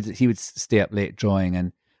 He would stay up late drawing,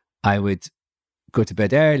 and I would go to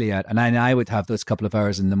bed earlier, and I would have those couple of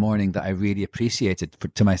hours in the morning that I really appreciated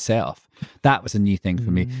to myself. That was a new thing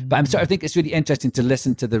for me. But I think it's really interesting to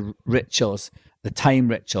listen to the rituals, the time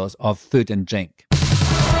rituals of food and drink.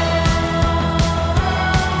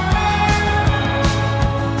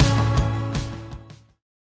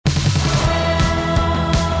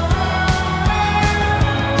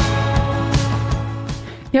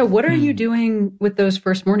 Yeah, what are you doing with those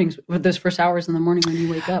first mornings, with those first hours in the morning when you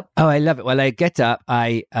wake up? Oh, I love it. Well, I get up.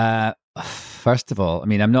 First of all,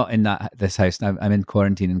 I'm not in this house now. I'm in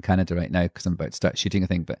quarantine in Canada right now because I'm about to start shooting a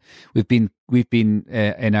thing. But we've been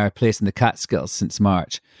in our place in the Catskills since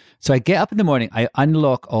March. So I get up in the morning. I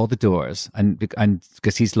unlock all the doors, and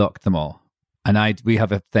because he's locked them all, and we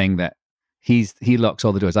have a thing that he locks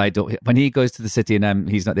all the doors. I don't. When he goes to the city and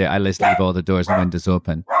he's not there, I just leave all the doors and windows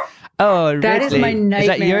open. Oh, that Ridley. Is my nightmare. Is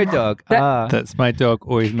that your dog? That's my dog.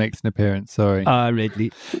 Always makes an appearance. Sorry.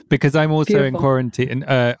 Ridley. Because I'm also Beautiful. in quarantine.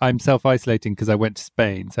 I'm self-isolating because I went to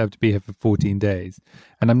Spain, so I have to be here for 14 days,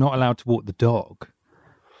 and I'm not allowed to walk the dog.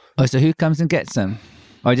 Oh, so who comes and gets him?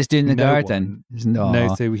 Or just doing the garden?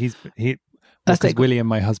 No, so he's That's because William,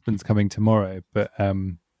 my husband's coming tomorrow, but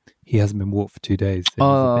he hasn't been walked for 2 days. So he's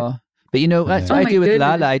a bit. But that's Oh what I my do with goodness.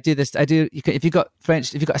 Lala. I do this. If you've got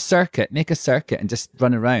a circuit, make a circuit and just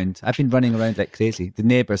run around. I've been running around like crazy. The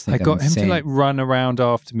neighbours think I got I'm him insane. to run around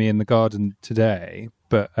after me in the garden today,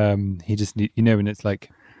 but he just when it's like,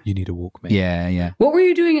 you need to walk me. Yeah. What were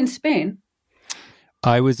you doing in Spain?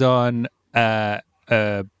 I was on at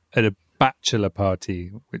a bachelor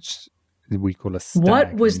party, which we call a stag.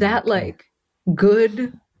 What was in that the UK. like?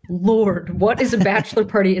 Good Lord, what is a bachelor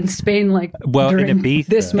party in Spain like? Well, during in Ibiza.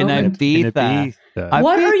 this In moment? Ibiza.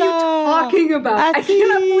 What are you talking about? I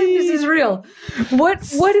cannot believe this is real. What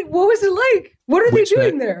was it like? What are they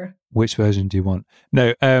doing there? Which version do you want?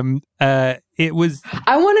 No, it was.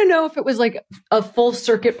 I want to know if it was like a full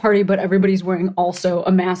circuit party, but everybody's wearing also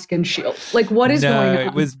a mask and shield. Like, what is going on?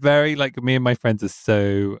 It was very like me and my friends are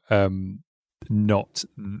so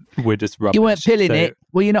we're just rubbish. You weren't pilling So- it.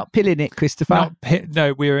 Were you not pilling it, Christopher?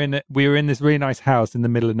 No, we were in this really nice house in the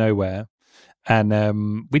middle of nowhere,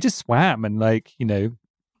 and we just swam and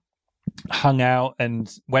hung out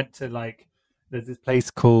and went to there's this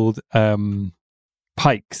place called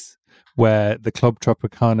Pikes where the Club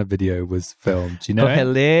Tropicana video was filmed. Do you know it?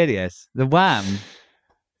 Hilarious. The Wham.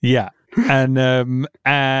 Yeah. And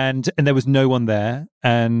there was no one there,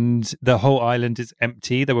 and the whole island is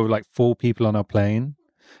empty. There were 4 people on our plane.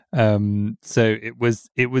 So it was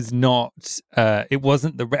not it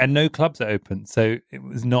wasn't and no clubs are open, so it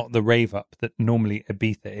was not the rave up that normally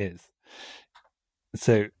Ibiza is.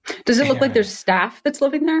 So Does it look like there's staff that's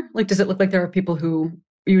living there? Like, does it look like there are people who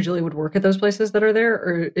usually would work at those places that are there,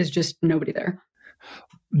 or is just nobody there?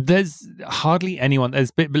 there's hardly anyone.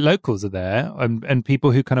 There's but locals are there, and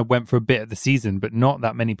people who kind of went for a bit of the season, but not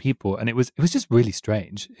that many people. And it was just really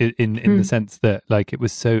strange in the sense that it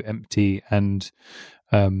was so empty, and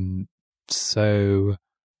so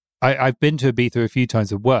I've been to Ibiza a few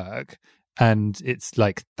times at work, and it's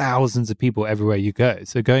thousands of people everywhere you go.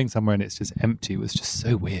 So going somewhere and it's just empty was just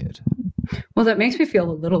so weird. Well, that makes me feel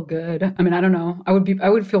a little good. I mean, I don't know. I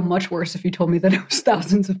would feel much worse if you told me that it was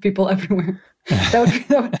thousands of people everywhere.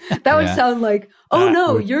 That would sound like, oh That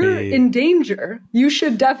no, would you're be- in danger. You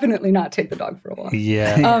should definitely not take the dog for a walk.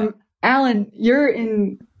 Yeah. Alan, you're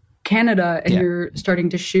in Canada and Yeah. you're starting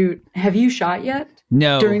to shoot. Have you shot yet?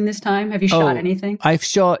 No. During this time, have you shot anything? I've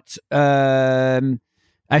shot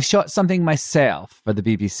something myself for the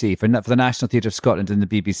BBC, for the National Theatre of Scotland and the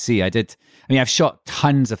BBC. I've shot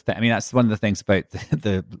tons of things. I mean, that's one of the things about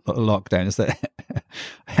the lockdown is that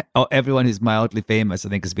everyone who's mildly famous, I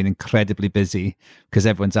think, has been incredibly busy because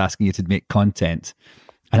everyone's asking you to make content.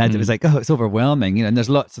 And it was it's overwhelming, and there's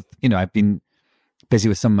lots of, I've been busy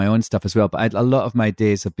with some of my own stuff as well. But a lot of my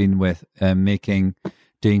days have been with doing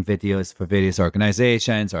videos for various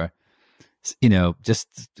organizations, or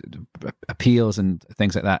just appeals and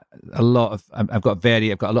things like that. I've got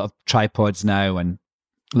a lot of tripods now and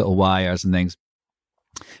little wires and things.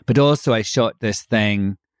 But also I shot this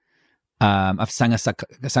thing. I've sung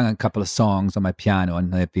a couple of songs on my piano,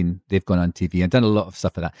 and they've gone on TV. I've done a lot of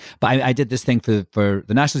stuff like that. But I did this thing for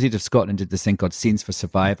the National Theatre of Scotland. Did this thing called Scenes for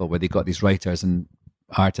Survival, where they got these writers and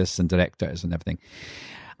artists and directors and everything.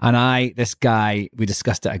 And we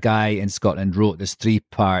discussed it. A guy in Scotland wrote this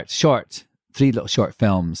 3-part three little short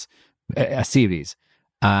films, a series,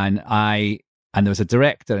 and there was a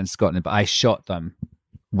director in Scotland, but I shot them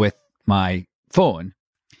with my phone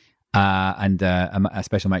and a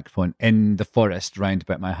special microphone in the forest round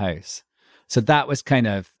about my house. So that was kind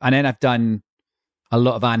of, and then I've done a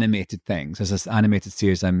lot of animated things. There's this animated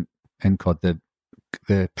series I'm in called the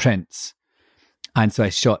Prince, and so I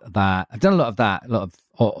shot that. I've done a lot of that, a lot of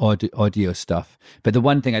audio stuff. But the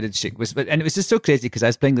one thing I did shoot and it was just so crazy because I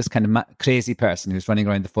was playing this kind of crazy person who's running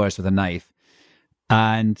around the forest with a knife,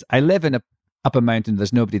 and I live up a mountain.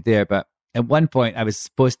 There's nobody there, but at one point I was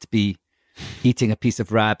supposed to be eating a piece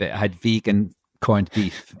of rabbit. I had vegan corned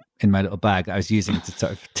beef in my little bag that I was using to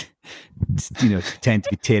sort of pretend to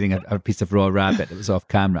be tearing a piece of raw rabbit that was off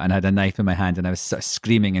camera, and I had a knife in my hand, and I was sort of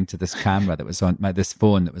screaming into this camera that was on this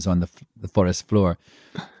phone that was on the forest floor.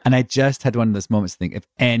 And I just had one of those moments to think, if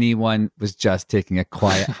anyone was just taking a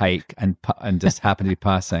quiet hike and just happened to be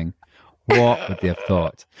passing, what would they have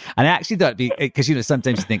thought? And I actually thought, because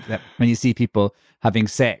sometimes you think that when you see people having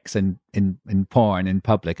sex in porn in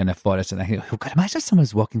public in a forest, and I think, oh God, imagine if someone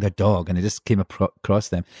was walking their dog and I just came across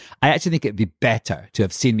them. I actually think it'd be better to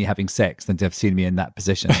have seen me having sex than to have seen me in that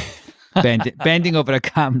position. Bending over a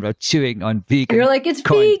camera, chewing on vegan. You're like, it's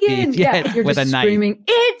vegan. Beef, yeah, you're with just a knife. screaming,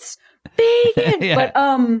 it's vegan. Yeah.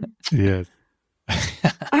 But Yes.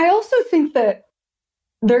 I also think that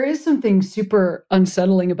there is something super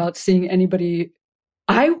unsettling about seeing anybody.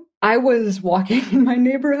 I was walking in my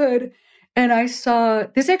neighborhood and I saw,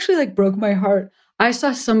 this actually like broke my heart. I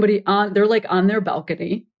saw somebody they're like on their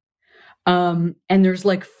balcony. And there's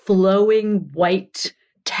like flowing white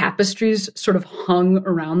tapestries sort of hung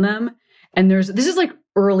around them. And this is like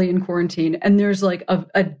early in quarantine. And there's like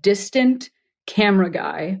a distant camera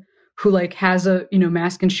guy who like has a,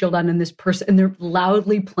 mask and shield on, and this person, and they're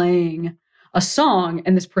loudly playing a song,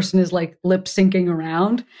 and this person is like lip syncing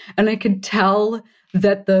around. And I could tell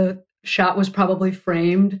that the shot was probably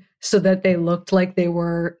framed so that they looked like they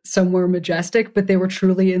were somewhere majestic, but they were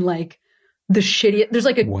truly in like the shitty, there's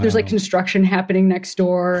like construction happening next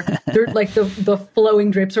door. They're like the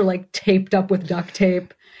flowing drapes are like taped up with duct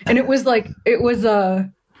tape. And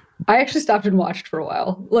I actually stopped and watched for a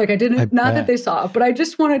while. Like not that they saw it, but I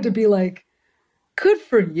just wanted to be like, good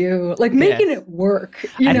for you, like making it work.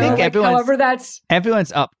 I think like, however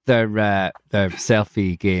everyone's up their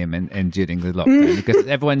selfie game and during the lockdown,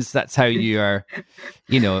 because that's how you are,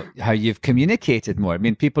 how you've communicated more. I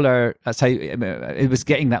mean, that's how it was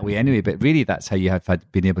getting that way anyway. But really, that's how you have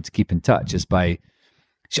been able to keep in touch, is by.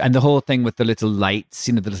 And the whole thing with the little lights,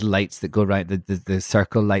 the little lights that go right, the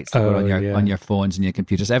circle lights that go on your phones and your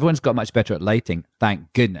computers. Everyone's got much better at lighting,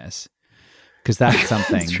 thank goodness. Because that's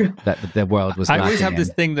something that the world was lacking. I always have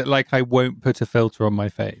this thing that like I won't put a filter on my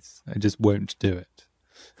face. I just won't do it.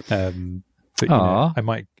 But I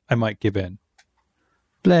might give in.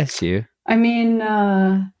 Bless you. I mean,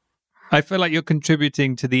 I feel like you're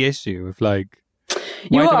contributing to the issue of like,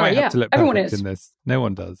 why do I have to look perfect in this? No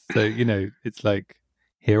one does. So it's like,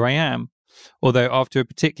 here I am. Although after a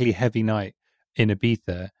particularly heavy night in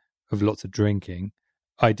Ibiza of lots of drinking,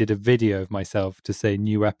 I did a video of myself to say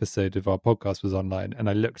new episode of our podcast was online, and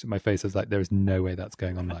I looked at my face. I was like, there is no way that's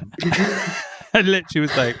going online. I literally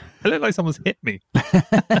was like, I look like someone's hit me.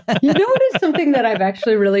 What is something that I've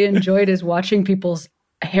actually really enjoyed is watching people's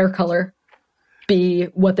hair color be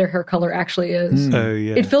what their hair color actually is. Oh,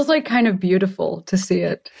 yeah. It feels like kind of beautiful to see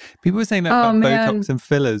it. People were saying that about Botox and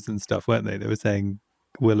fillers and stuff, weren't they? They were saying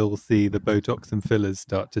we'll all see the Botox and fillers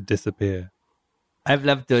start to disappear. I've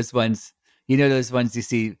loved those ones. Those ones you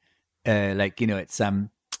see, it's the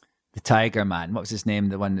Tiger Man. What was his name?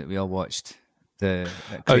 The one that we all watched.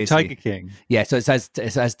 Tiger King. Yeah, so it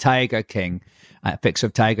says Tiger King, a picture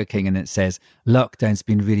of Tiger King, and it says, lockdown's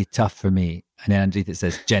been really tough for me. And then underneath it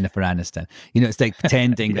says Jennifer Aniston. It's like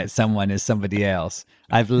pretending that someone is somebody else.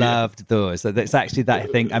 I've loved those. It's actually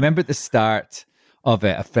that thing. I remember at the start of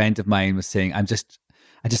it, a friend of mine was saying, I just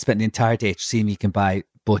spent the entire day seeing you can buy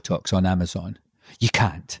Botox on Amazon. You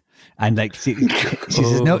can't. And like she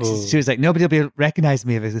says, no, she was like, nobody will be recognize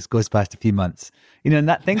me if this goes past a few months. You know, and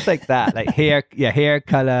that things like that, like hair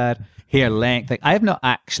color, hair length. Like I have not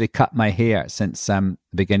actually cut my hair since the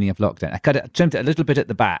beginning of lockdown. I trimmed it a little bit at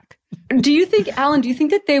the back. Do you think, Alan? Do you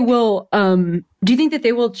think that they will? Do you think that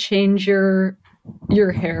they will change your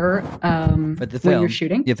hair for the film when you're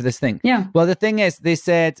shooting? Yeah, for this thing. Yeah. Well, the thing is,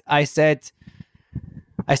 I said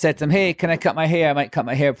to them, hey, can I cut my hair? I might cut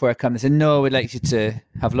my hair before I come. They said, no, we'd like you to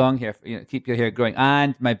have long hair, keep your hair growing,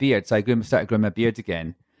 and my beard. So I started growing my beard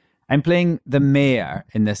again. I'm playing the mayor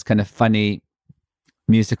in this kind of funny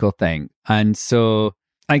musical thing, and so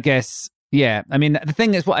I guess, yeah. I mean, the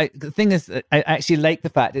thing is, I actually like the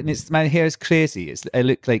fact that my hair is crazy. I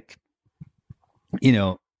look like,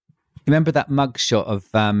 remember that mug shot of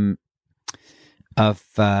what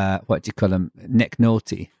do you call him, Nick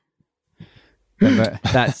Nolte? Remember?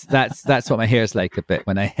 that's what my hair is like a bit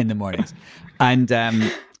in the mornings, and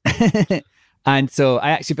and so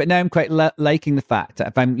I actually, but now I'm quite liking the fact that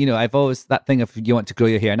if I've always that thing of you want to grow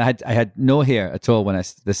your hair, and I had no hair at all when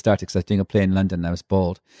this started because I was doing a play in London and I was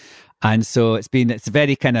bald, and so it's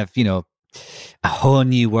very kind of a whole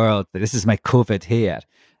new world. This is my COVID hair,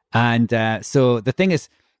 and so the thing is,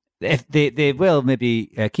 if they will maybe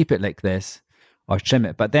keep it like this or trim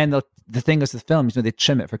it, but then the thing is with films, they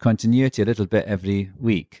trim it for continuity a little bit every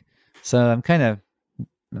week. So I'm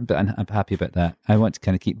happy about that. I want to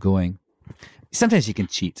kind of keep going. Sometimes you can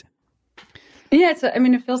cheat. Yeah,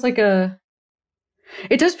 it feels like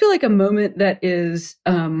it does feel like a moment that is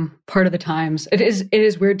part of the times. It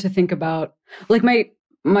is weird to think about. Like my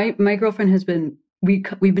girlfriend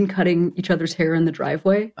we've been cutting each other's hair in the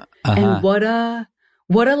driveway, and what a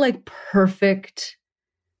like perfect.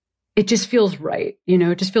 It just feels right,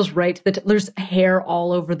 it just feels right that there's hair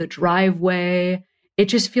all over the driveway. It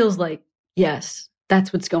just feels like, yes,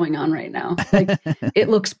 that's what's going on right now. Like it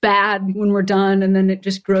looks bad when we're done, and then it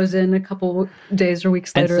just grows in a couple days or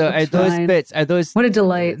weeks later. And so are those what a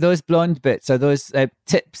delight. Those blonde bits, are those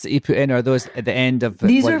tips that you put in, or are those at the end of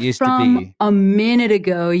These what are it used from to be? a minute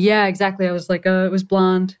ago. Yeah, exactly. I was like, it was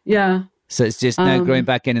blonde. Yeah. So it's just now growing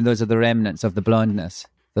back in, and those are the remnants of the blondness,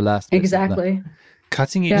 the last bits. Exactly.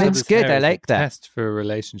 Cutting each other's good. hair I like is a that. test for a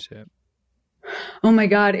relationship. Oh my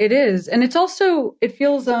God, it is. And it's also, it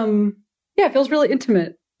feels really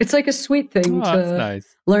intimate. It's like a sweet thing to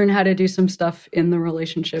learn how to do some stuff in the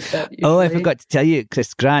relationship. I forgot to tell you,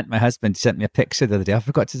 Chris Grant, my husband, sent me a picture the other day. I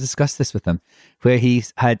forgot to discuss this with him, where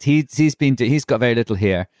he's got very little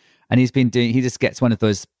hair, and he just gets one of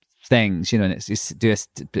those things, and it's just do a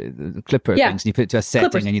clipper things, and you put it to a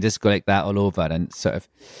setting, and you just go like that all over, and sort of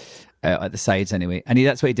at the sides anyway. And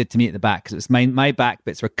that's what he did to me at the back, because it was my back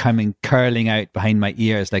bits were curling out behind my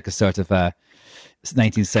ears like a sort of a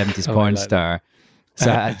 1970s porn star.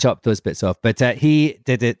 So I chopped those bits off. But he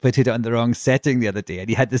put it on the wrong setting the other day, and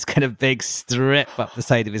he had this kind of big strip up the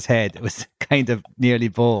side of his head. It was kind of nearly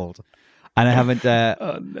bald. And I haven't.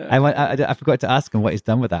 I forgot to ask him what he's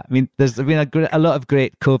done with that. I mean, there's been a lot of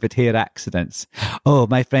great COVID hair accidents. Oh,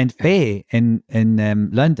 my friend Faye in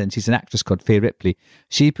London, she's an actress called Faye Ripley.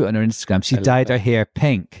 She put on her Instagram, she dyed her hair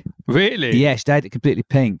pink. Really? Yeah, she dyed it completely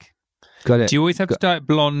pink. Got it. Do you always have to dye it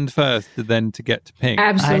blonde first, then to get to pink?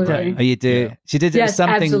 Absolutely. Oh, you do. Yeah. She did it. Yes,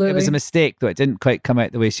 something. absolutely. It was a mistake, though. It didn't quite come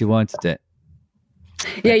out the way she wanted it.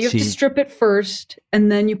 Yeah, you have to strip it first,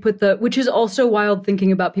 and then you put which is also wild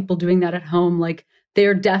thinking about people doing that at home. Like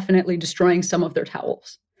they're definitely destroying some of their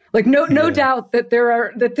towels. Like no doubt that there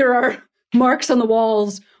are marks on the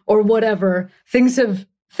walls or whatever. Things have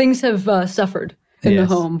suffered in the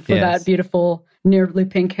home for that beautiful nearly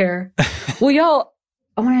pink hair. Well, y'all,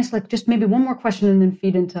 I want to ask just maybe one more question and then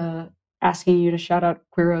feed into asking you to shout out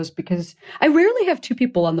Queeros, because I rarely have two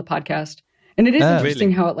people on the podcast, and it is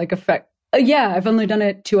interesting how it affects. I've only done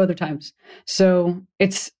it 2 other times. So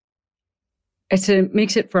it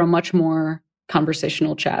makes it for a much more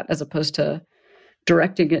conversational chat as opposed to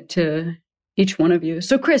directing it to each one of you.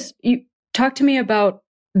 So Chris, you talk to me about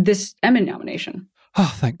this Emmy nomination.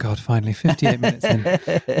 Oh, thank God, finally, 58 minutes in.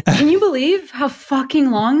 Can you believe how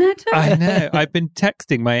fucking long that took? I know. I've been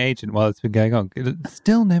texting my agent while it's been going on.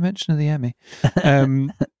 Still no mention of the Emmy.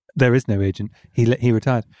 There is no agent. He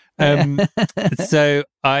retired. So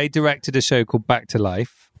I directed a show called Back to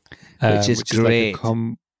Life, which is great.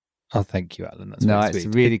 Oh, thank you, Alan. That's it's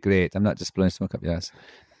really great. I'm not just blowing smoke up your ass.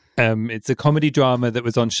 It's a comedy drama that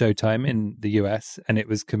was on Showtime in the US, and it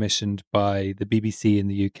was commissioned by the BBC in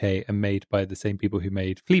the UK and made by the same people who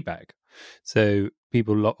made Fleabag. So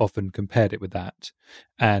people often compared it with that,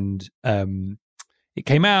 and it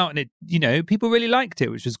came out, and people really liked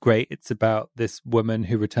it, which was great. It's about this woman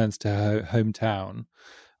who returns to her hometown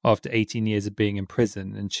after 18 years of being in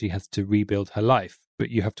prison, and she has to rebuild her life. But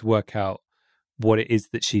you have to work out what it is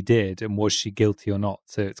that she did and was she guilty or not.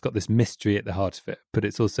 So it's got this mystery at the heart of it, but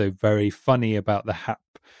it's also very funny about the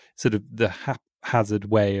haphazard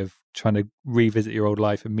way of trying to revisit your old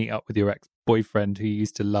life and meet up with your ex-boyfriend who you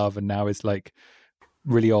used to love and now is like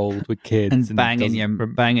really old with kids and banging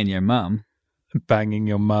your mum. Banging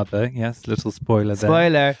your mother. Yes, little spoiler there.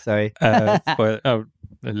 Spoiler, sorry. Spoiler. Oh,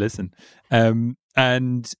 listen. So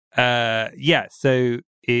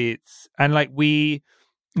it's, and like we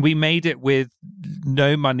made it with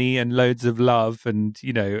no money and loads of love, and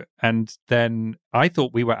and then I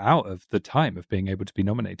thought we were out of the time of being able to be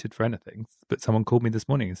nominated for anything, but someone called me this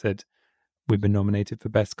morning and said we've been nominated for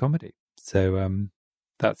Best Comedy. So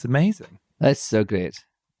that's amazing. That's so great.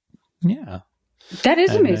 Yeah, that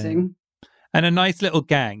is amazing. And a nice little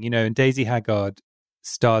gang, and Daisy Haggard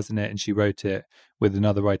stars in it, and she wrote it with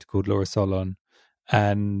another writer called Laura Solon,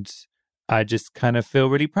 and I just kind of feel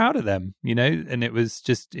really proud of them, and it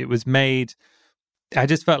was made, I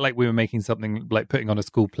just felt like we were making something like putting on a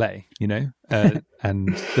school play, and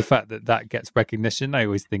the fact that gets recognition, I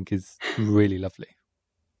always think is really lovely.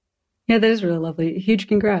 Yeah, that is really lovely. Huge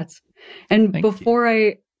congrats. And before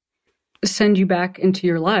I send you back into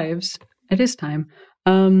your lives, it is time.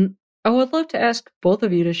 I would love to ask both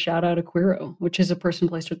of you to shout out a Queero, which is a person,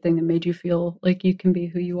 place, or thing that made you feel like you can be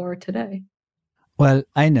who you are today. Well,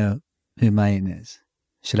 I know who mine is.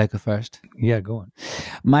 Should I go first? Yeah, go on.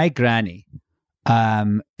 My granny,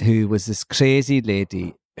 who was this crazy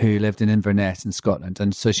lady who lived in Inverness in Scotland.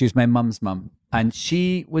 And so she was my mum's mum. And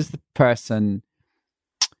she was the person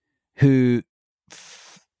who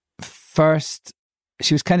first,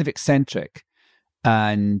 she was kind of eccentric.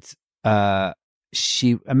 And I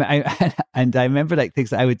remember like things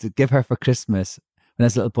that I would give her for Christmas when I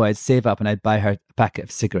was a little boy. I'd save up and I'd buy her a packet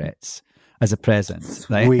of cigarettes as a present.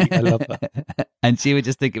 Right? I love that. And she would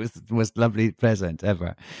just think it was the most lovely present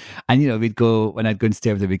ever. And we'd go, when I'd go and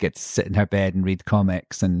stay with her, we'd get to sit in her bed and read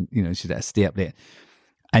comics, and she'd let us stay up late.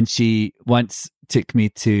 And she once took me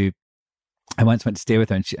to, I once went to stay with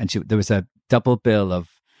her, and she there was a double bill of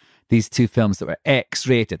these two films that were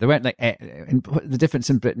X-rated. They weren't like, and the difference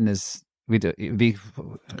in Britain is it would be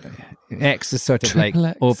X is sort of Triple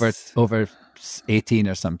like X. over 18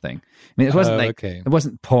 or something. I mean, it wasn't it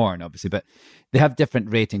wasn't porn, obviously, but they have different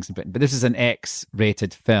ratings in Britain. But this is an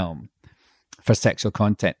X-rated film for sexual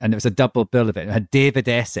content, and it was a double bill of it. It had David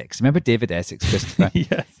Essex. Remember David Essex, Christopher?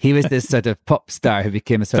 Yes. He was this sort of pop star who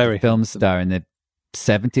became a sort of film star in the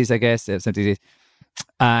 70s, I guess, 70s.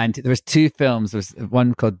 And there was two films. There was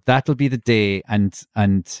one called That'll Be the Day and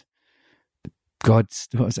God,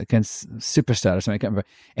 what was it against? Superstar or something, I can't remember.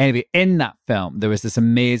 Anyway, in that film, there was this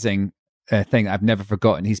amazing thing that I've never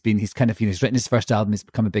forgotten. He's he's written his first album, he's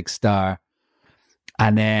become a big star.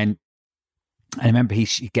 And then I remember he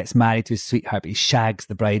gets married to his sweetheart, but he shags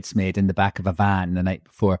the bridesmaid in the back of a van the night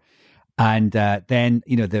before. And then,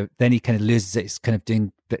 then he kind of loses it. He's kind of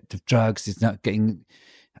doing a bit of drugs. He's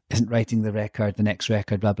isn't writing the next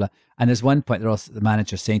record, blah, blah. And there's one point the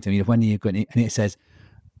manager's saying to him, when are you going to, and he says,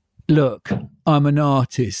 look, I'm an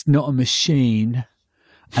artist, not a machine.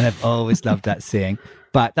 And I've always loved that saying,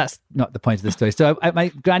 but that's not the point of the story. So my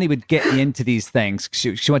granny would get me into these things.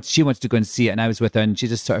 She wanted to go and see it, and I was with her, and she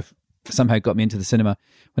just sort of somehow got me into the cinema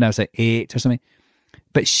when I was like 8 or something.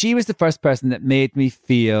 But she was the first person that made me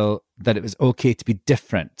feel that it was okay to be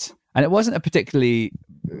different. And it wasn't a particularly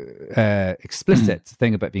explicit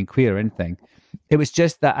thing about being queer or anything. It was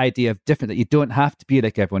just that idea of different, that you don't have to be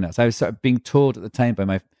like everyone else. I was sort of being told at the time by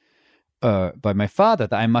my father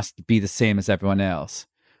that I must be the same as everyone else.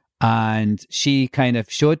 And she kind of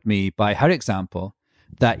showed me by her example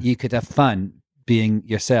that you could have fun being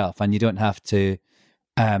yourself and you don't have to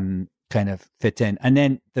kind of fit in. And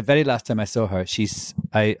then the very last time I saw her,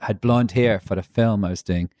 I had blonde hair for a film I was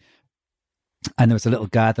doing. And there was a little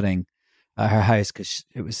gathering at her house because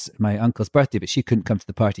it was my uncle's birthday, but she couldn't come to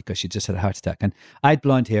the party because she just had a heart attack. And I had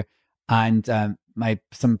blonde hair, and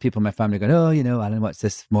some people in my family going, oh, Alan, what's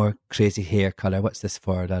this more crazy hair color? What's this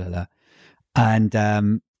for? La, la, la.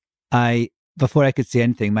 And before I could say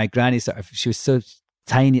anything, my granny she was so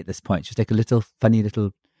tiny at this point. She was like a little funny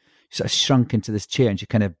little, she sort of shrunk into this chair, and she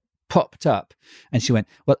kind of popped up and she went,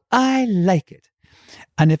 well, I like it.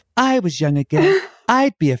 And if I was young again,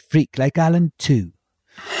 I'd be a freak like Alan too.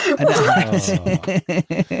 That's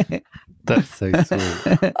so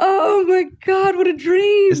sweet. Oh my God, what a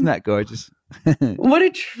dream. Isn't that gorgeous? What a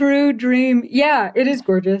true dream. Yeah, it is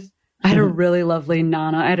gorgeous. I had a really lovely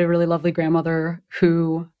Nana. I had a really lovely grandmother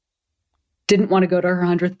who didn't want to go to her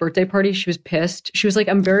 100th birthday party. She was pissed. She was like,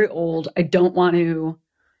 I'm very old. I don't want to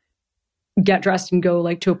get dressed and go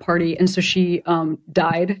like to a party. And so she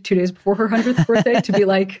died 2 days before her 100th birthday to be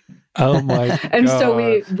like, oh my God. And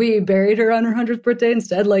so we buried her on her 100th birthday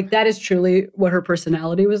instead. Like that is truly what her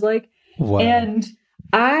personality was like. Wow. And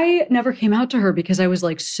I never came out to her because I was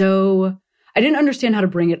like I didn't understand how to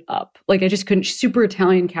bring it up. Like I just couldn't. Super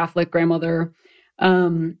Italian Catholic grandmother.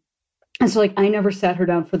 And so like I never sat her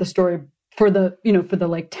down for the story, for the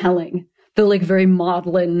like telling, the like very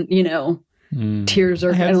maudlin, tears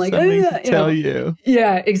are kind of like, tell you.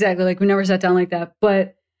 Yeah, exactly. Like we never sat down like that.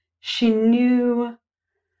 But she knew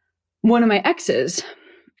one of my exes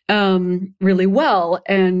really well.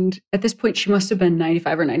 And at this point, she must have been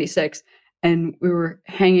 95 or 96. And we were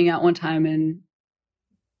hanging out one time, and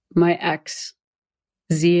my ex,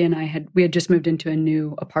 Z, and we had just moved into a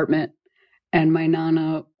new apartment. And my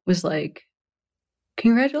Nana was like,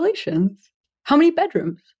 congratulations. How many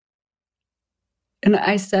bedrooms? And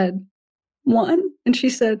I said, 1. And she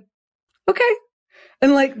said, okay.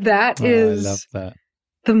 And like, that is I love that.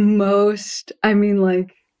 the most,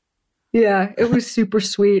 yeah, it was super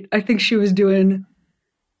sweet. I think she was doing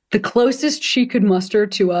the closest she could muster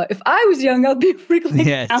to if I was young, I'd be a freak like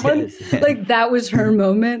Alan. Yes. Like that was her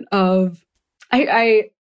moment of, I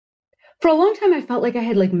for a long time, I felt like I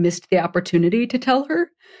had like missed the opportunity to tell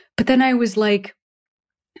her. But then I was like,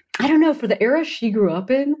 I don't know, for the era she grew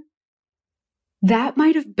up in, that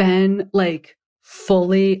might have been like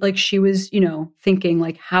fully, like she was, thinking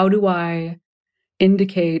like, how do I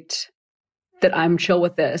indicate that I'm chill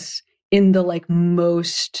with this in the like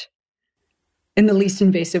in the least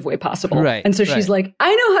invasive way possible. Right. And so she's like,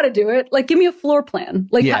 I know how to do it. Like, give me a floor plan.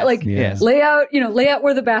 Like, Yes. lay out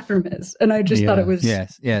where the bathroom is. And I just thought it was,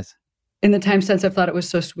 Yes. in the time since, I thought it was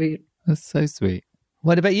so sweet. That's so sweet.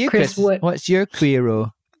 What about you, Chris? What's your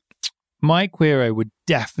queero? My queero would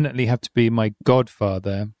definitely have to be my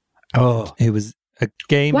godfather. Oh. He was a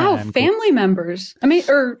gay wow, man. family members. I guess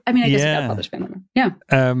godfather's family member. Yeah.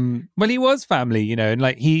 Well, he was family, and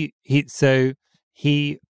like he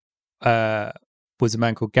was a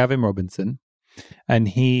man called Gavin Robinson,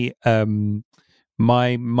 and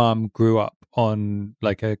my mum grew up on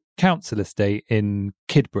like a council estate in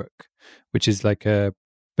Kidbrooke, which is like a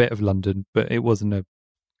bit of London, but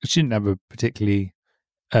she didn't have a particularly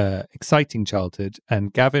exciting childhood.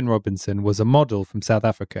 And Gavin Robinson was a model from South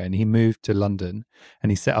Africa, and he moved to London and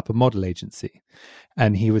he set up a model agency.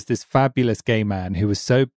 And he was this fabulous gay man who was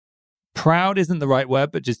so proud isn't the right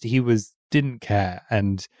word, but just didn't care.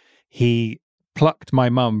 And he plucked my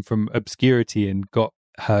mum from obscurity and got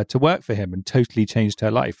her to work for him and totally changed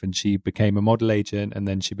her life. And she became a model agent, and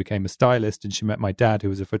then she became a stylist, and she met my dad, who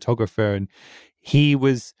was a photographer, and he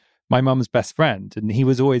was my mum's best friend, and he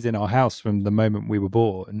was always in our house from the moment we were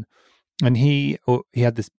born. And he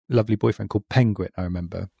had this lovely boyfriend called Penguin, I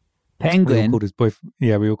remember. Penguin?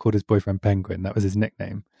 We all called his boyfriend Penguin. That was his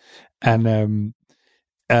nickname. And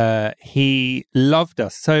he loved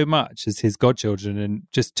us so much as his godchildren and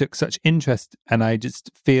just took such interest. And I just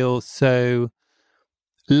feel so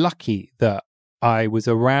lucky that I was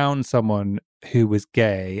around someone who was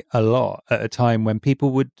gay a lot at a time when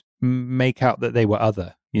people would make out that they were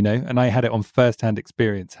other, and I had it on firsthand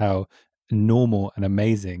experience how normal and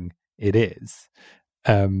amazing it is.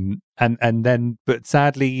 And then, but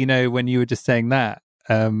sadly, when you were just saying that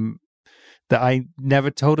I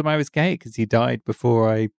never told him I was gay because he died before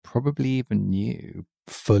I probably even knew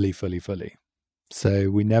fully. So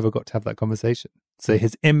we never got to have that conversation. So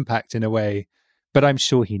his impact in a way, but I'm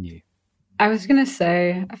sure he knew. I was going to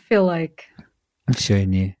say, I feel like... I'm sure he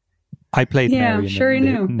knew. I played Mary I'm sure in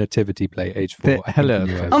he the knew. nativity play, age 4. Hello.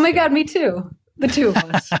 Oh my God, me too. The two of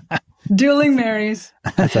us. Dueling Marys.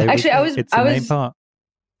 Actually, I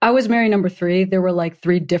was Mary number 3. There were like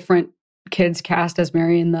 3 different kids cast as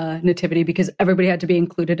Mary in the nativity because everybody had to be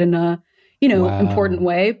included in a, important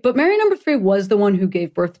way. But Mary number 3 was the one who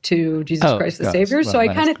gave birth to Jesus Christ the Savior. So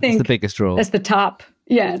I kind of think it's the biggest role. That's the top.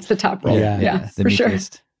 Yeah, it's the top role. Yeah, for sure.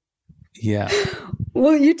 Yeah.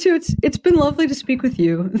 Well, you two, it's been lovely to speak with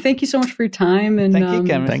you. Thank you so much for your time. And thank you,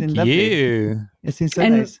 Cameron. Thank you. It's been so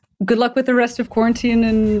nice. Good luck with the rest of quarantine.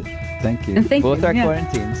 And thank you. And thank both you. our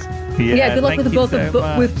quarantines. Yeah, good luck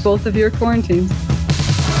with both of your quarantines.